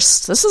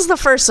first. This is the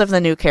first of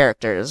the new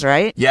characters,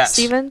 right? Yes.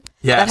 Steven?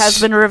 Yes. That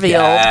has been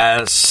revealed.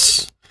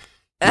 Yes.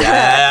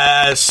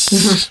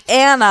 Yes.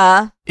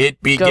 Anna.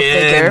 It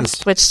begins.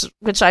 Go figure,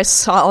 which I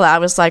saw. I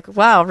was like,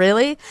 wow,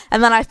 really?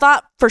 And then I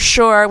thought for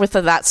sure with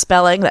that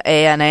spelling, the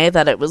A-N-A,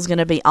 that it was going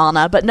to be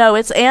Anna. But no,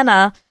 it's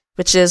Anna,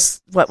 which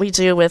is what we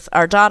do with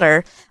our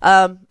daughter.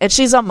 And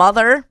she's a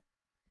mother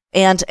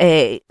and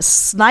a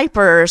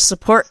sniper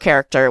support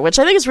character, which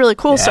I think is really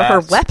cool. Yes. So her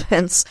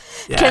weapons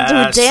can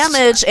do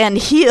damage and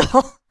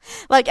heal.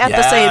 Like, at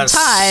the same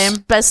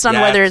time, based on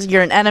whether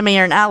you're an enemy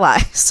or an ally.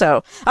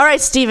 So, all right,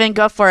 Steven,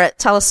 go for it.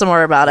 Tell us some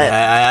more about it.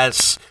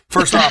 Yes.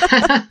 First off,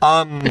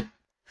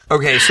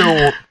 okay,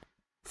 so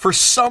for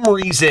some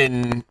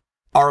reason,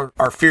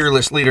 our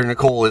fearless leader,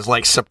 Nicole, is,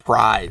 like,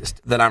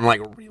 surprised that I'm, like,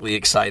 really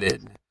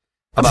excited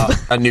about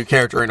a new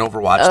character in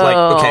Overwatch. Like,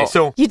 okay,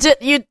 so... You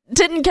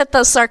didn't get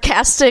the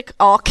sarcastic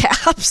all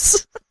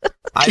caps.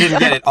 I didn't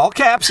get it. All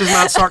caps is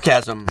not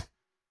sarcasm.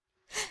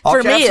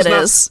 For me, it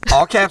is.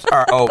 All caps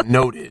are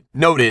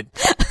noted.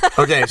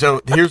 Okay,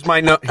 so here's my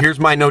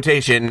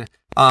notation.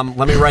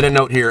 Let me write a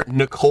note here.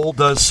 Nicole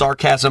does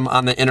sarcasm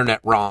on the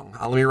internet wrong.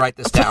 Let me write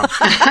this down.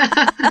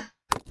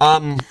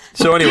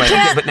 So anyway,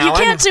 but now you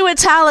can't do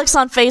italics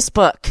on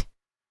Facebook.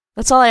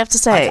 That's all I have to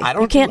say. I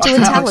don't. You can't do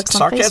italics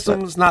on Facebook.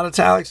 Sarcasm is not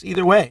italics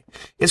either way.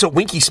 It's a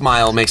winky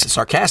smile makes it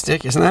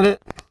sarcastic, isn't that it?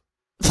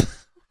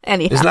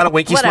 Anyhow, isn't that a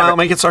winky smile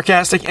make it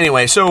sarcastic?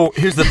 Anyway, so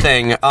here's the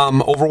thing.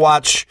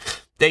 Overwatch.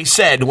 They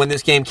said when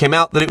this game came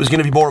out that it was going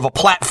to be more of a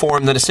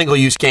platform than a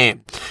single-use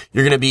game.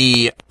 You're going to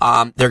be,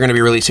 they're going to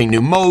be releasing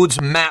new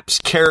modes, maps,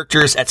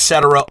 characters,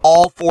 etc.,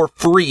 all for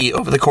free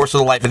over the course of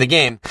the life of the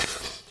game.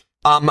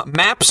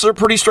 Maps are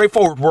pretty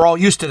straightforward. We're all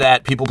used to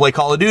that. People play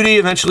Call of Duty.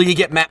 Eventually, you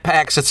get map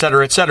packs,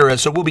 etc., etc.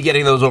 So we'll be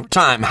getting those over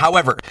time.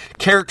 However,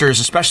 characters,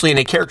 especially in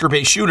a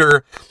character-based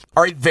shooter,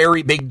 are a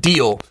very big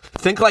deal.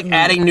 Think like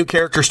adding new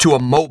characters to a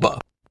MOBA,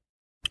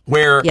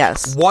 where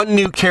one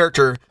new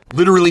character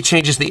literally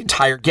changes the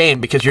entire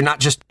game because you're not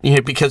just,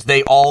 because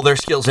all their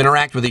skills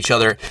interact with each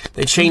other.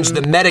 They change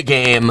the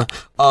metagame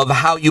of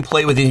how you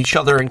play with each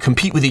other and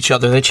compete with each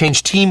other. They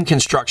change team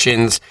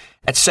constructions,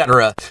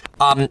 etc.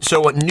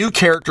 So new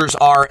characters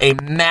are a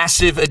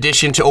massive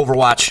addition to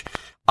Overwatch.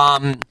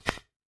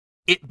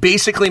 It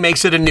basically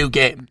makes it a new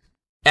game.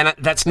 And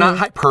that's not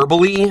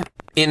hyperbole.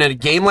 In a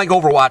game like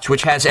Overwatch,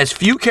 which has as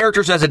few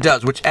characters as it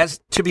does,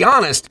 to be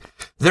honest,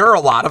 there are a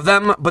lot of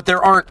them, but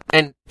there aren't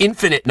an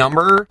infinite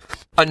number.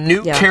 A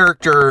new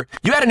character,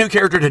 you add a new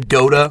character to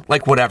Dota,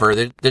 like whatever,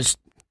 there's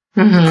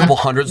a couple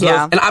hundreds of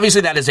those. And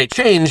obviously that is a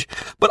change,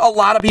 but a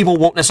lot of people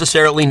won't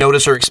necessarily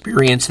notice or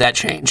experience that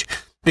change.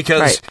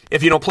 Because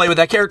if you don't play with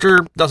that character,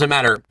 doesn't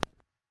matter.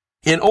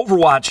 In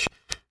Overwatch,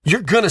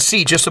 you're gonna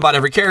see just about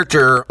every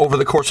character over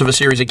the course of a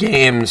series of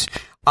games.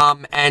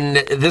 And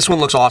this one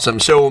looks awesome.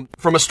 So,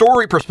 from a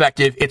story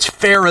perspective, it's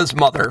Pharah's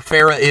mother.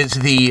 Pharah is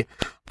the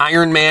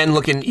Iron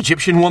Man-looking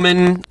Egyptian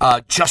woman.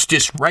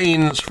 Justice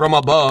reigns from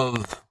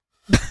above.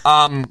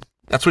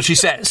 That's what she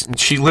says. And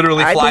she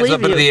literally flies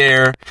up into the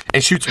air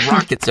and shoots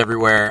rockets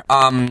everywhere.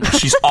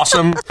 She's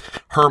awesome.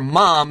 Her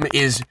mom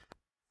is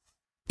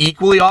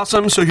equally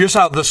awesome. So, here's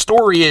how the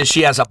story is.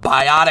 She has a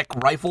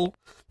biotic rifle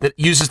that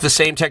uses the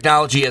same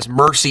technology as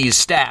Mercy's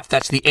staff.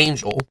 That's the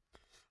Angel.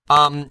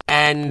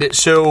 And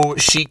so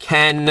she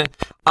can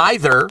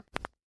either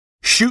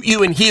shoot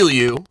you and heal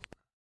you,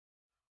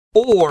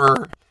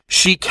 or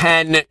she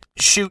can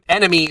shoot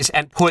enemies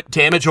and put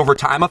damage over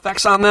time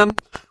effects on them,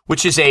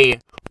 which is a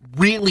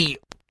really,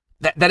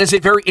 that is a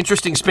very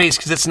interesting space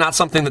because it's not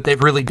something that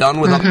they've really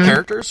done with other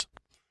characters.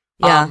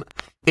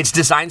 It's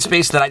design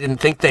space that I didn't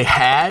think they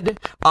had.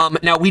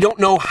 Now, we don't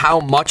know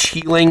how much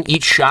healing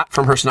each shot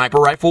from her sniper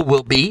rifle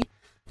will be,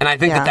 and I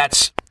think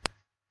that's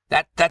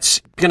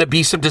going to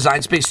be some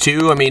design space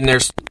too. I mean,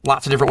 there's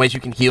lots of different ways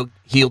you can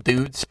heal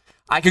dudes.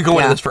 I could go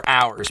into this for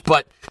hours,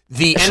 but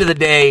the end of the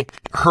day,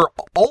 her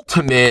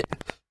ultimate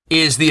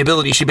is the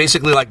ability. She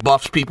basically like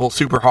buffs people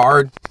super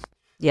hard.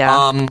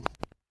 Yeah.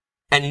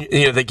 And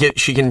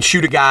she can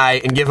shoot a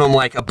guy and give him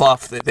like a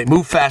buff that they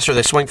move faster,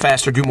 they swing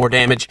faster, do more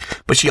damage.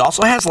 But she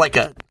also has like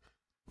a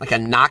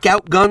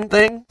knockout gun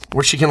thing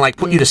where she can like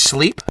put you to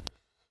sleep.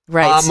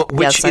 Right.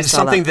 Which is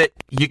something that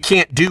you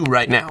can't do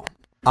right now.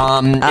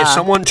 If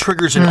someone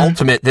triggers an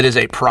ultimate that is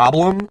a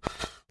problem,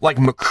 like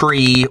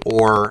McCree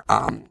or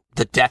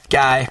the death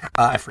guy,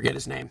 I forget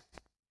his name,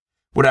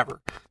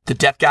 whatever, the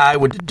death guy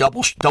with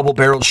the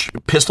double-barreled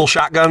pistol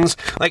shotguns,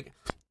 like,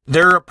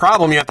 they're a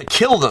problem, you have to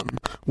kill them,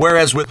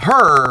 whereas with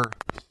her,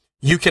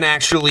 you can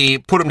actually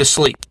put them to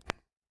sleep.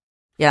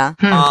 Yeah.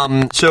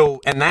 And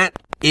that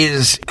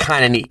is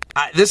kind of neat.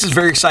 This is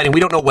very exciting. We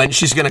don't know when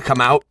she's going to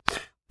come out,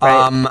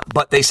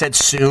 but they said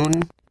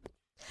soon.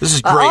 This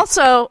is great.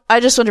 Also,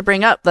 I just want to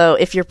bring up, though,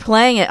 if you're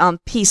playing it on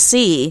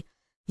PC,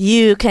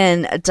 you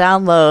can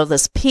download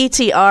this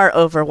PTR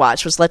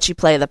Overwatch, which lets you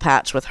play the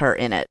patch with her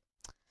in it.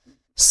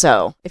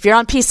 So, if you're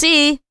on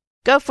PC,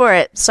 go for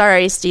it.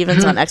 Sorry,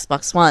 Steven's on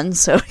Xbox One,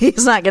 so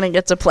he's not going to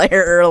get to play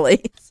her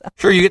early. So.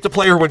 Sure, you get to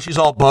play her when she's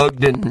all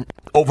bugged and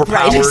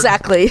overpowered. Right,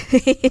 exactly.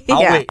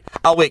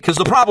 I'll wait, because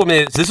the problem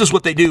is, this is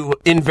what they do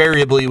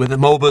invariably with the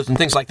MOBAs and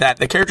things like that.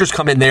 The characters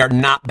come in, they are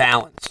not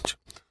balanced.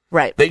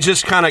 Right. They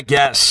just kind of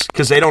guess,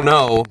 because they don't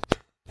know,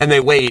 and they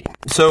wait.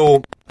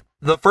 So,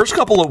 the first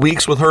couple of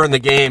weeks with her in the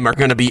game are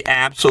going to be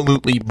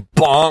absolutely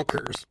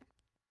bonkers.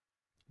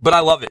 But I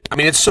love it. I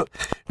mean, it's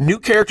new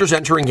characters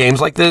entering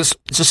games like this.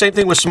 It's the same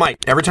thing with Smite.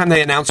 Every time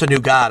they announce a new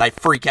god, I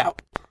freak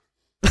out.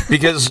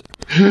 Because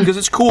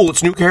it's cool.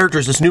 It's new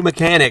characters. It's new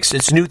mechanics.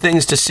 It's new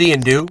things to see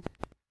and do.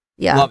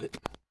 Yeah. Love it.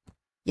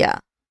 Yeah.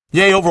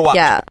 Yay, Overwatch.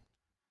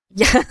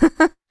 Yeah.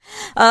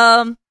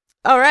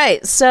 All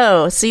right.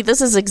 So, see,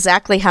 this is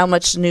exactly how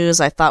much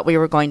news I thought we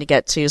were going to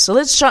get to. So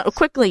let's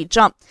quickly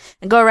jump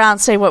and go around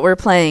and say what we're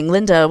playing.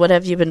 Linda, what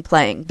have you been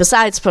playing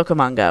besides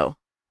Pokemon Go?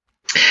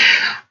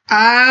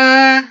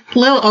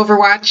 Little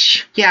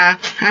Overwatch. Yeah,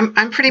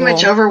 I'm pretty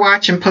much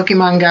Overwatch and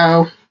Pokemon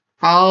Go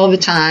all the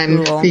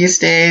time these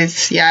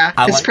days. Yeah,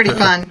 it's pretty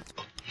fun.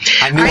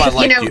 I knew I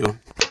liked you.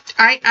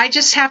 I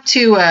just have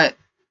to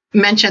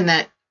mention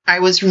that I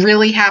was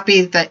really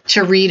happy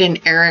to read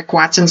in Eric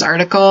Watson's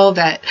article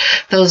that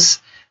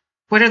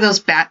what are those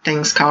bat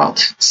things called?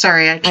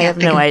 Sorry, I have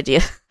no idea.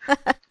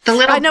 The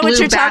little I know blue what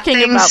you're bat talking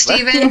things, about,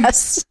 Steven.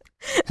 Yes.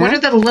 What are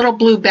the little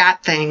blue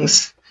bat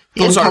things?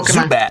 Those are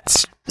Pokemon?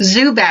 Zubats.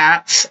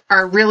 Zubats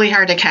are really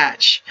hard to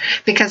catch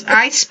because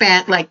I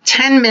spent like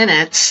 10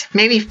 minutes,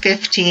 maybe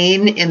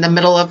 15, in the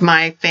middle of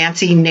my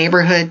fancy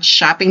neighborhood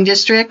shopping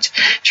district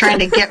trying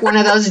to get one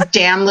of those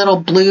damn little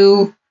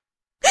blue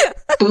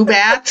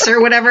bats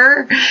or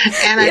whatever.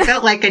 And I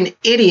felt like an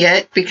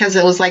idiot because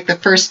it was like the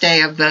first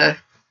day of the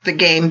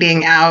game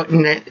being out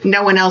and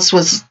no one else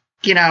was,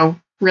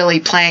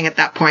 really playing at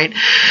that point.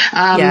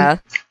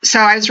 So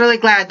I was really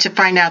glad to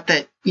find out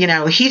that,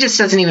 he just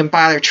doesn't even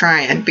bother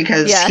trying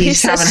because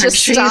he's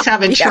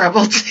having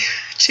trouble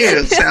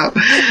too. So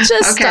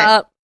just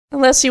stop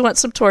unless you want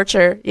some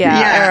torture.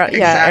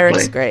 Exactly.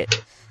 Eric's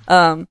great.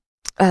 So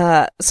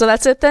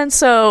that's it then.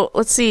 So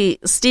let's see,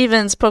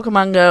 Steven's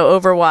Pokemon Go,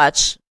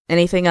 Overwatch.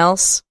 Anything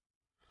else?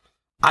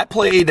 I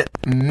played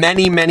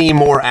many, many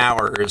more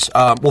hours.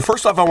 Well,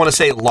 first off, I want to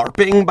say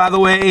LARPing, by the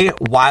way,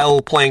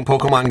 while playing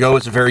Pokemon Go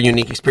is a very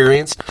unique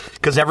experience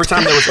because every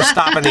time there was a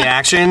stop in the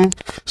action,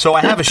 so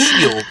I have a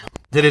shield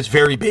that is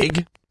very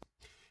big,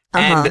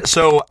 and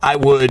so I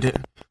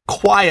would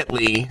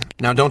quietly,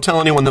 now don't tell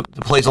anyone that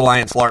plays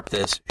Alliance LARP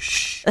this,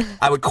 shh,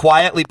 I would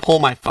quietly pull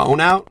my phone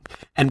out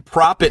and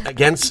prop it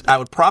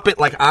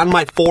like on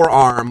my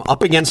forearm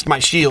up against my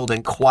shield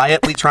and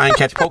quietly try and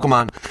catch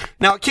Pokemon.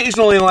 Now,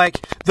 occasionally, like,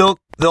 they'll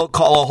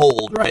call a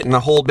hold, right? And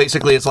the hold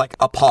basically is like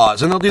a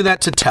pause. And they'll do that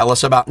to tell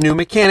us about new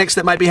mechanics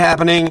that might be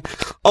happening.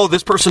 Oh,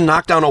 this person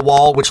knocked down a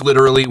wall, which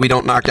literally we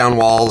don't knock down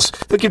walls.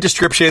 They'll give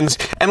descriptions.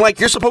 And like,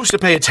 you're supposed to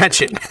pay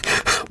attention.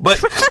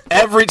 But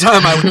every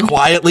time I would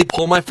quietly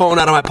pull my phone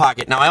out of my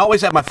pocket. Now, I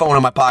always have my phone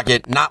in my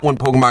pocket, not when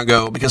Pokemon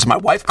Go, because my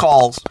wife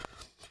calls.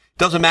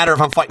 Doesn't matter if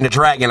I'm fighting a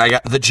dragon.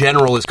 The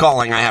general is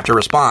calling. I have to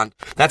respond.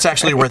 That's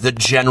actually where the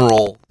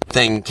general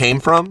thing came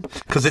from,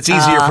 because it's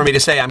easier for me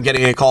to say I'm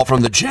getting a call from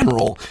the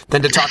general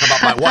than to talk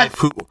about my wife,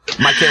 who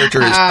my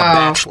character is a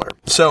bachelor.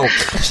 So,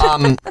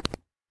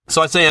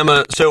 so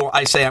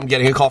I say I'm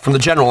getting a call from the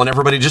general, and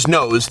everybody just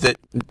knows that.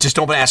 Just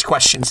don't ask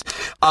questions.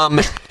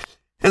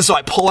 And so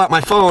I pull out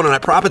my phone and I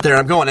prop it there and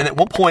I'm going. And at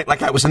one point,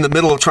 like, I was in the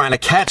middle of trying to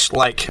catch,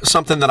 like,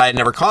 something that I had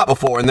never caught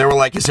before. And they were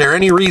like, is there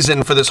any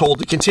reason for this hold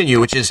to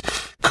continue? Which is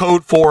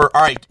code for,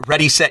 all right,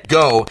 ready, set,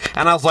 go.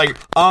 And I was like,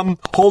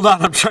 hold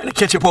on, I'm trying to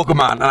catch a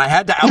Pokemon. And I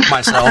had to out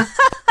myself.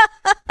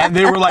 And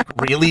they were like,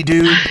 really,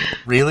 dude?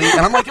 Really?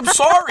 And I'm like, I'm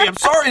sorry.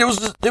 It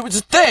was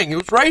a thing. It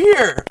was right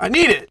here. I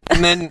need it.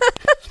 And then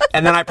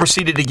I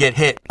proceeded to get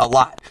hit a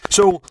lot.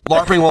 So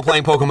LARPing while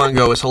playing Pokemon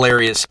Go is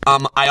hilarious.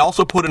 I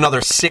also put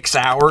another 6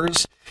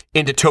 hours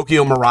into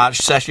Tokyo Mirage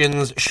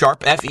Sessions,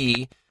 Sharp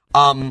FE.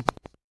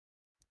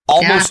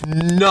 Almost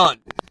none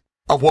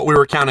of what we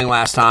were counting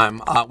last time,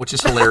 which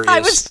is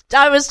hilarious.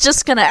 I was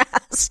just gonna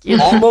ask you.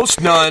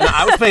 Almost none.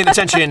 I was paying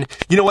attention.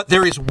 You know what?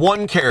 There is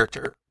one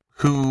character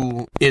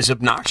who is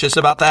obnoxious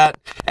about that,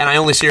 and I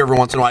only see her every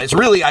once in a while. It's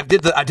really, I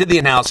did the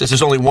analysis.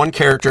 There's only one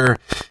character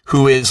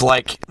who is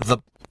like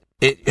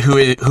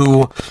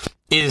who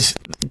is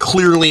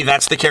clearly,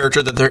 that's the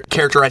character that their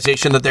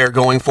characterization that they're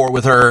going for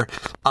with her.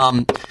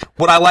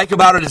 What I like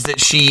about it is that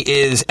she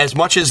is, as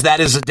much as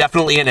that is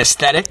definitely an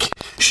aesthetic,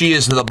 she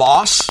is the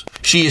boss.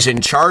 She is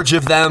in charge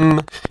of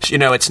them. You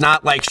know, it's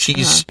not like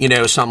she's,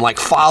 some like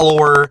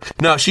follower.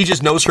 No, she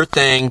just knows her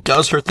thing,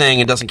 does her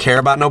thing, and doesn't care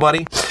about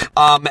nobody.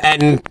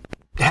 And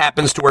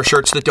happens to wear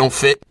shirts that don't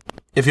fit,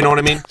 if you know what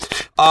I mean.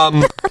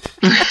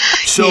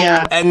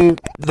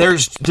 And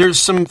there's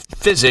some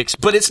physics,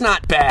 but it's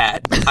not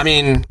bad. I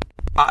mean,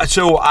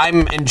 So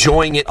I'm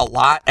enjoying it a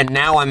lot, and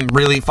now I'm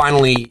really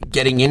finally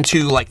getting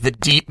into like the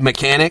deep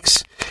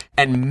mechanics.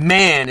 And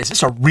man, is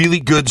this a really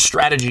good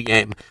strategy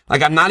game?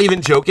 Like, I'm not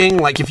even joking.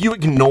 Like, if you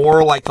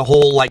ignore like the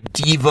whole like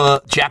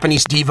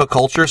Japanese diva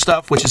culture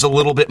stuff, which is a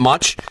little bit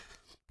much,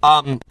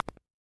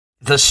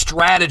 the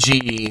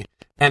strategy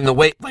and the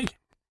way, like,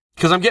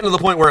 because I'm getting to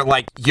the point where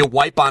like you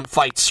wipe on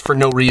fights for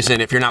no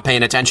reason if you're not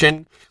paying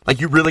attention. Like,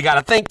 you really got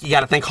to think. You got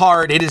to think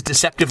hard. It is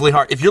deceptively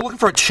hard. If you're looking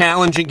for a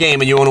challenging game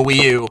and you own a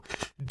Wii U,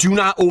 do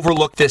not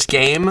overlook this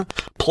game.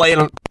 Play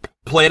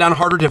it on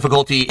harder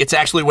difficulty. It's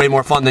actually way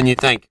more fun than you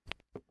think.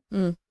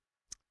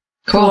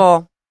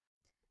 Cool.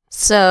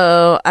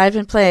 So I've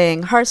been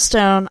playing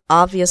Hearthstone,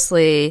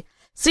 obviously.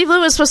 Steve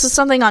Lewis posted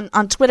something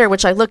on Twitter,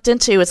 which I looked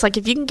into. It's like,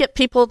 if you can get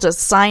people to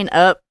sign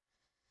up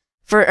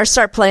or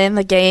start playing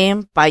the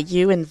game by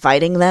you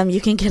inviting them, you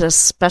can get a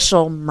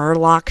special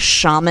Murloc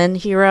Shaman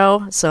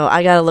hero. So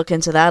I gotta look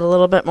into that a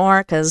little bit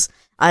more, because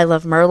I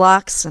love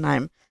Murlocs, and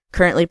I'm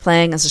currently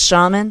playing as a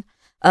Shaman.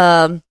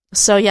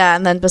 So yeah,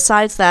 and then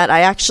besides that, I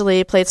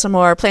actually played some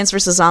more Plants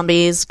vs.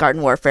 Zombies,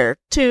 Garden Warfare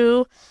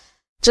 2,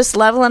 just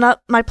leveling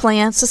up my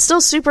plants. It's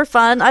still super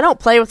fun. I don't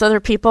play with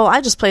other people,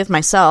 I just play with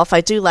myself.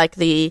 I do like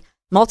the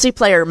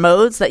multiplayer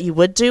modes that you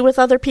would do with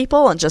other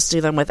people, and just do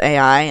them with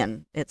AI,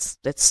 and it's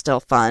still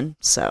fun.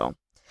 So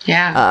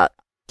yeah,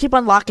 keep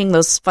unlocking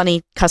those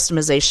funny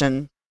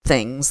customization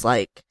things.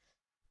 Like,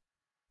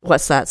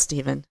 what's that,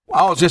 Steven?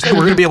 Oh, it's just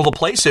we're going to be able to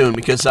play soon,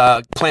 because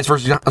Plants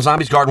vs.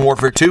 Zombies Garden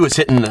Warfare 2 is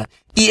hitting the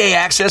EA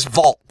Access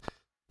Vault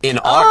in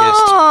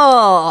August.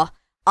 Oh,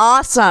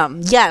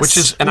 awesome! Yes, which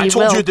is, and I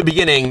told you at the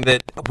beginning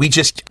that I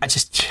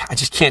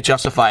just can't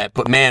justify it.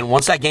 But man,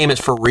 once that game is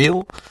for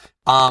real,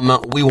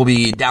 we will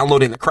be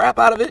downloading the crap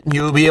out of it, and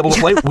you'll be able to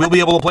play. We'll be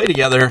able to play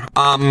together.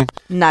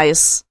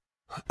 Nice.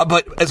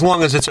 But as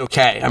long as it's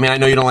okay. I mean, I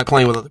know you don't like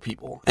playing with other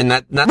people, and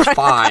that's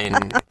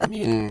fine. I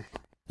mean,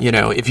 you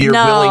know, if you're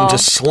willing to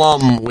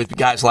slum with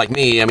guys like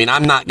me, I mean,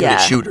 I'm not good at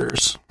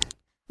shooters.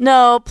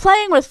 No,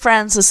 playing with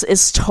friends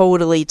is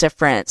totally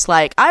different.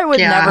 Like, I would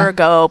never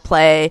go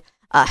play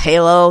a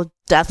Halo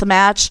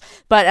deathmatch,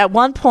 but at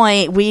one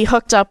point we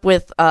hooked up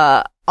with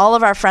all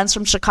of our friends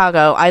from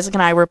Chicago. Isaac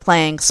and I were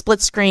playing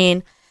split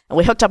screen, and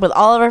we hooked up with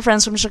all of our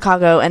friends from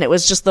Chicago, and it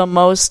was just the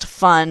most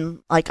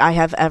fun like I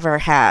have ever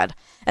had.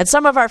 And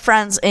some of our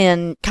friends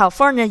in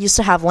California used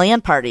to have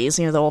LAN parties,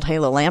 you know, the old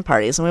Halo LAN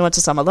parties, and we went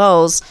to some of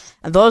those,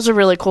 and those are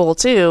really cool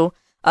too.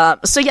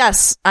 So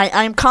yes,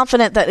 I'm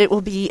confident that it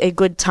will be a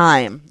good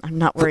time. I'm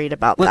not worried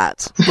about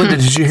that. Linda,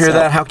 did you hear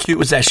that? How cute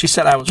was that? She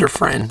said I was her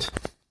friend.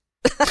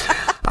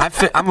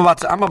 I'm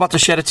about to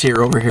shed a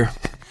tear over here.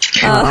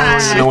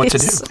 I don't know what to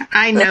do.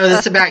 I know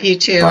this about you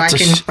too. I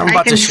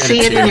can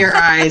see it in your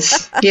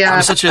eyes.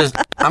 Yeah,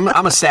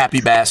 I'm a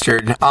sappy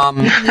bastard.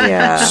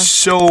 Yeah.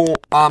 So,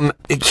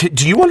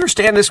 do you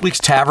understand this week's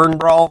Tavern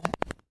Brawl,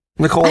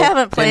 Nicole? I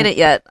haven't played it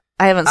yet.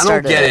 I haven't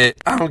started it.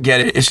 I don't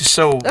get it. It's just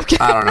so, okay.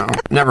 I don't know.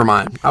 Never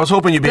mind. I was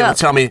hoping you'd be able to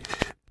tell me.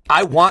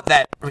 I want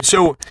that.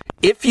 So,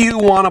 if you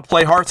want to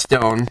play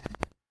Hearthstone,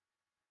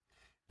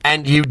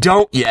 and you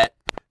don't yet,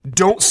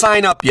 don't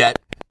sign up yet.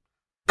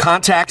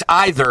 Contact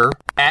either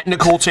at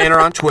Nicole Tanner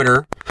on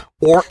Twitter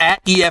or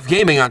at EF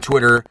Gaming on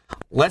Twitter.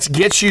 Let's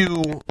get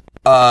you,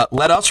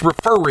 let us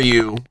refer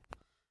you,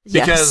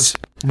 because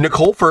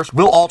Nicole first,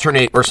 we'll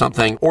alternate or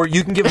something, or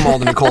you can give them all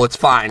to Nicole. It's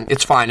fine.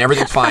 It's fine.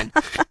 Everything's fine.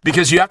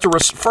 Because you have to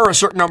refer a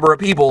certain number of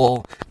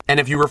people, and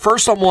if you refer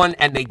someone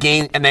and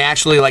they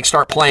actually like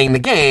start playing the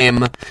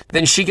game,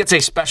 then she gets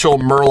a special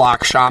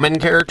Murloc Shaman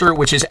character,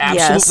 which is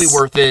absolutely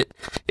worth it.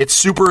 It's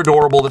super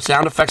adorable. The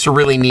sound effects are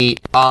really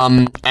neat.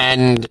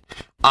 And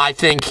I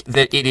think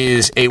that it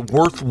is a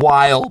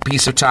worthwhile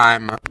piece of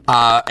time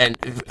and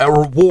a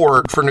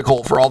reward for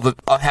Nicole for all the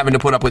having to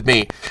put up with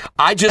me.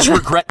 I just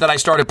regret that I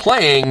started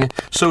playing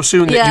so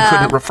soon that you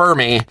couldn't refer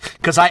me,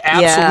 because I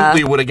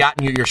absolutely would have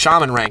gotten you your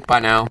shaman rank by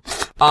now.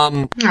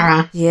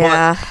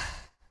 Yeah.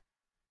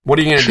 What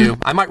are you going to do?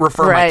 I might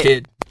refer my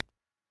kid.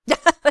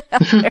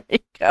 There you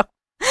go.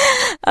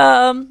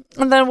 And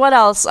then what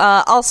else?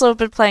 Also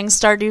been playing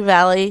Stardew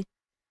Valley.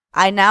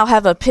 I now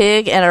have a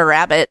pig and a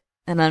rabbit,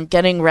 and I'm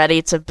getting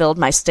ready to build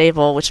my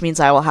stable, which means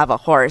I will have a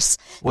horse.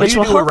 What which do you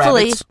will do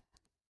hopefully with rabbits?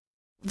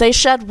 They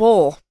shed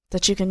wool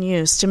that you can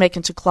use to make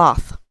into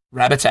cloth.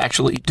 Rabbits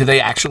do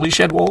they actually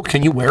shed wool?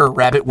 Can you wear a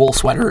rabbit wool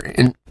sweater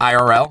in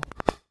IRL?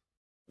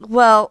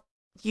 Well,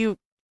 you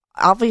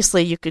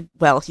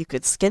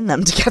could skin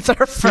them to get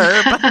their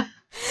fur, but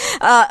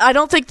I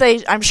don't think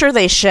I'm sure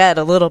they shed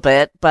a little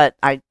bit, but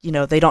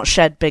they don't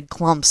shed big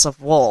clumps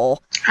of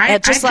wool.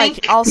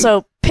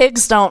 Also,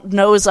 pigs don't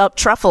nose up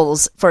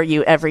truffles for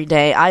you every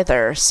day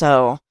either,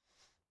 so,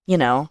 you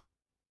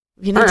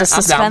need to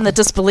suspend the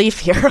disbelief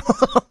here a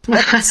little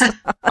bit.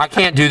 I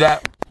can't do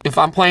that. If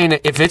I'm playing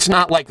it, if it's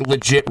not like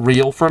legit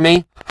real for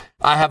me,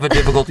 I have a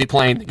difficulty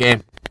playing the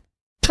game.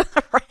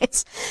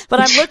 Right.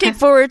 But I'm looking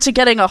forward to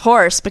getting a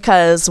horse,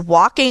 because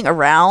walking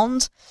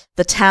around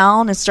the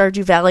town in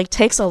Stardew Valley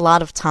takes a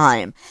lot of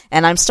time.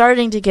 And I'm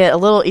starting to get a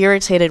little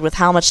irritated with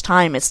how much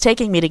time it's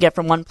taking me to get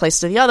from one place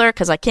to the other,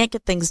 because I can't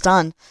get things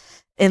done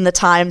in the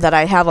time that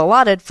I have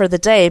allotted for the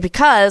day,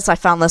 because I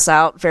found this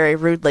out very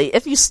rudely.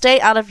 If you stay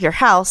out of your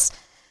house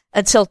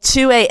until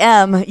 2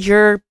 a.m.,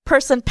 your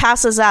person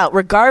passes out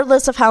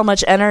regardless of how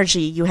much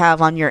energy you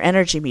have on your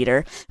energy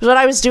meter. What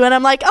I was doing,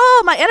 I'm like,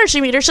 oh, my energy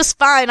meter's just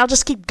fine. I'll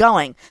just keep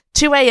going.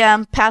 2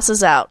 a.m.,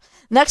 passes out.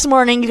 Next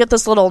morning, you get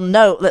this little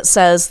note that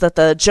says that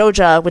the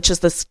Joja, which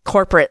is this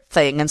corporate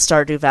thing in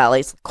Stardew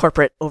Valley,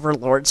 corporate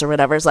overlords or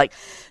whatever, is like,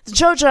 the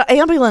Joja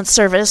ambulance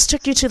service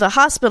took you to the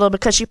hospital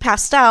because you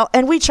passed out,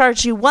 and we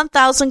charged you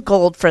 1,000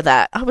 gold for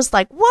that. I was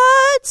like,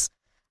 what?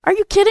 Are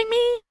you kidding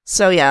me?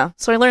 So yeah,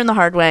 so I learned the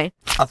hard way.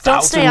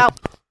 Don't stay out.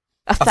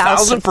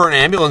 1,000 for an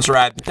ambulance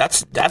ride.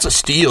 That's a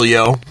steal,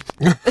 yo.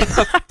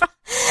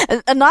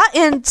 And not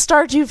in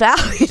Stardew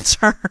Valley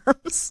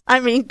terms. I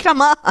mean,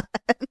 come on.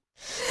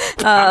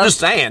 I'm just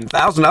saying,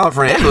 $1,000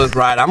 for an ambulance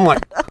ride. I'm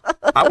like,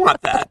 I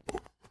want that.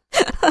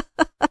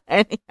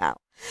 Anyhow,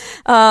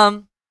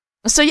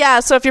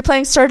 so if you're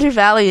playing Stardew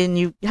Valley and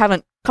you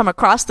haven't come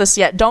across this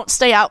yet, don't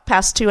stay out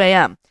past 2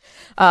 a.m.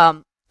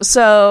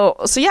 So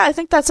yeah, I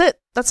think that's it.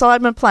 That's all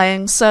I've been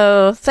playing.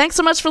 So thanks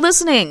so much for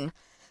listening.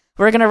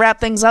 We're going to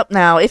wrap things up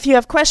now. If you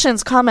have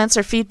questions, comments,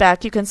 or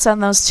feedback, you can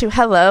send those to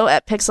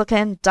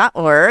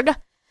hello@pixelkin.org.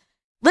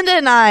 Linda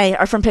and I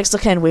are from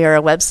Pixelkin. We are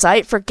a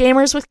website for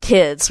gamers with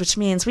kids, which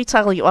means we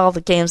tell you all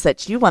the games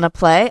that you want to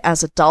play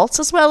as adults,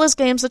 as well as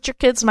games that your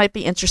kids might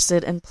be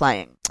interested in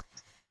playing.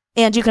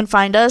 And you can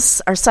find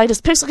us. Our site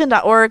is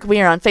pixelkin.org.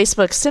 We are on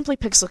Facebook, simply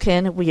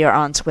Pixelkin. We are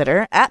on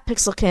Twitter,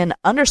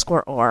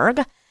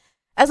 @pixelkin_org.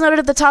 As noted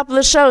at the top of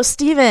the show,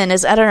 Steven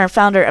is editor and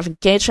founder of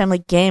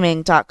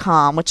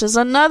EngageFamilyGaming.com, which is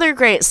another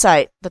great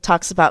site that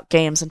talks about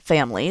games and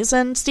families,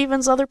 and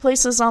Steven's other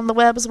places on the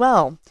web as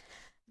well.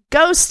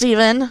 Go,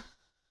 Steven!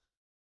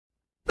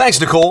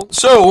 Thanks, Nicole.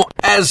 So,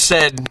 as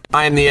said,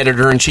 I am the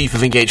editor-in-chief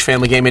of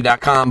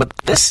EngageFamilyGaming.com, but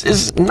this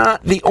is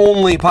not the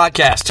only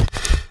podcast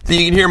that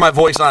you can hear my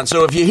voice on.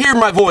 So if you hear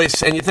my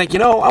voice and you think,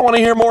 I want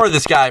to hear more of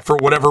this guy for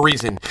whatever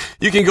reason,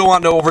 you can go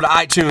over to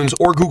iTunes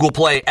or Google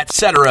Play,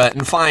 etc.,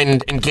 and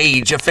find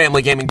Engage, a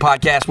family gaming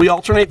podcast. We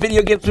alternate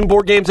video games and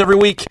board games every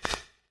week,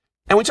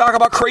 and we talk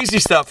about crazy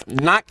stuff.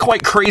 Not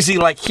quite crazy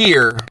like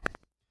here,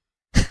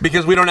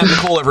 because we don't have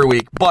Nicole every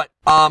week, but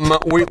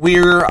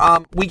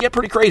we get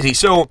pretty crazy.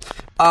 So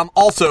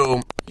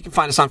also, you can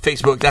find us on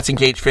Facebook. That's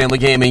Engage Family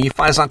Gaming. You can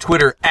find us on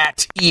Twitter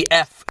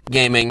 @EF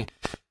Gaming.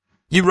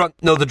 You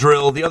know the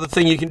drill. The other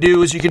thing you can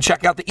do is you can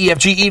check out the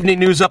EFG Evening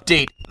News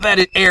Update. That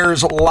it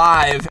airs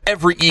live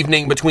every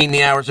evening between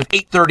the hours of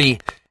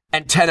 8:30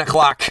 and 10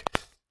 o'clock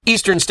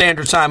Eastern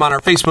Standard Time on our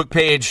Facebook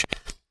page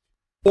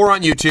or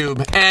on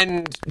YouTube.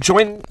 And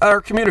join our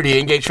community,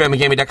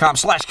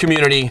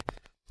 EngageFamilyGaming.com/community.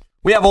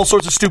 We have all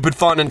sorts of stupid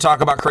fun and talk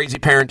about crazy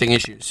parenting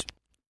issues.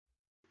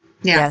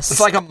 Yes. It's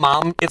like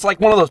it's like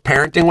one of those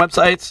parenting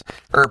websites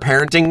or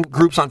parenting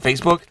groups on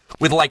Facebook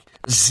with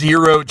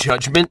zero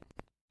judgment.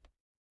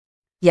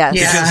 Yes.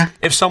 Because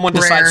if someone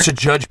decides to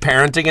judge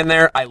parenting in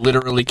there, I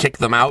literally kick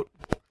them out.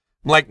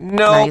 I'm like,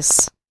 no.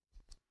 Nice.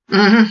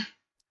 Mm-hmm.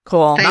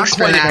 Cool. Not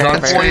quite at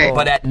gunpoint,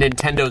 but at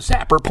Nintendo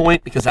Zapper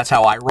point, because that's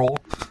how I roll.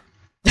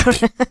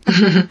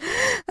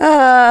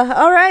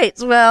 All right.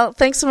 Well,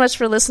 thanks so much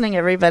for listening,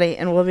 everybody,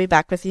 and we'll be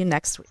back with you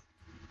next week.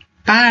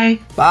 Bye.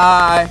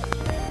 Bye.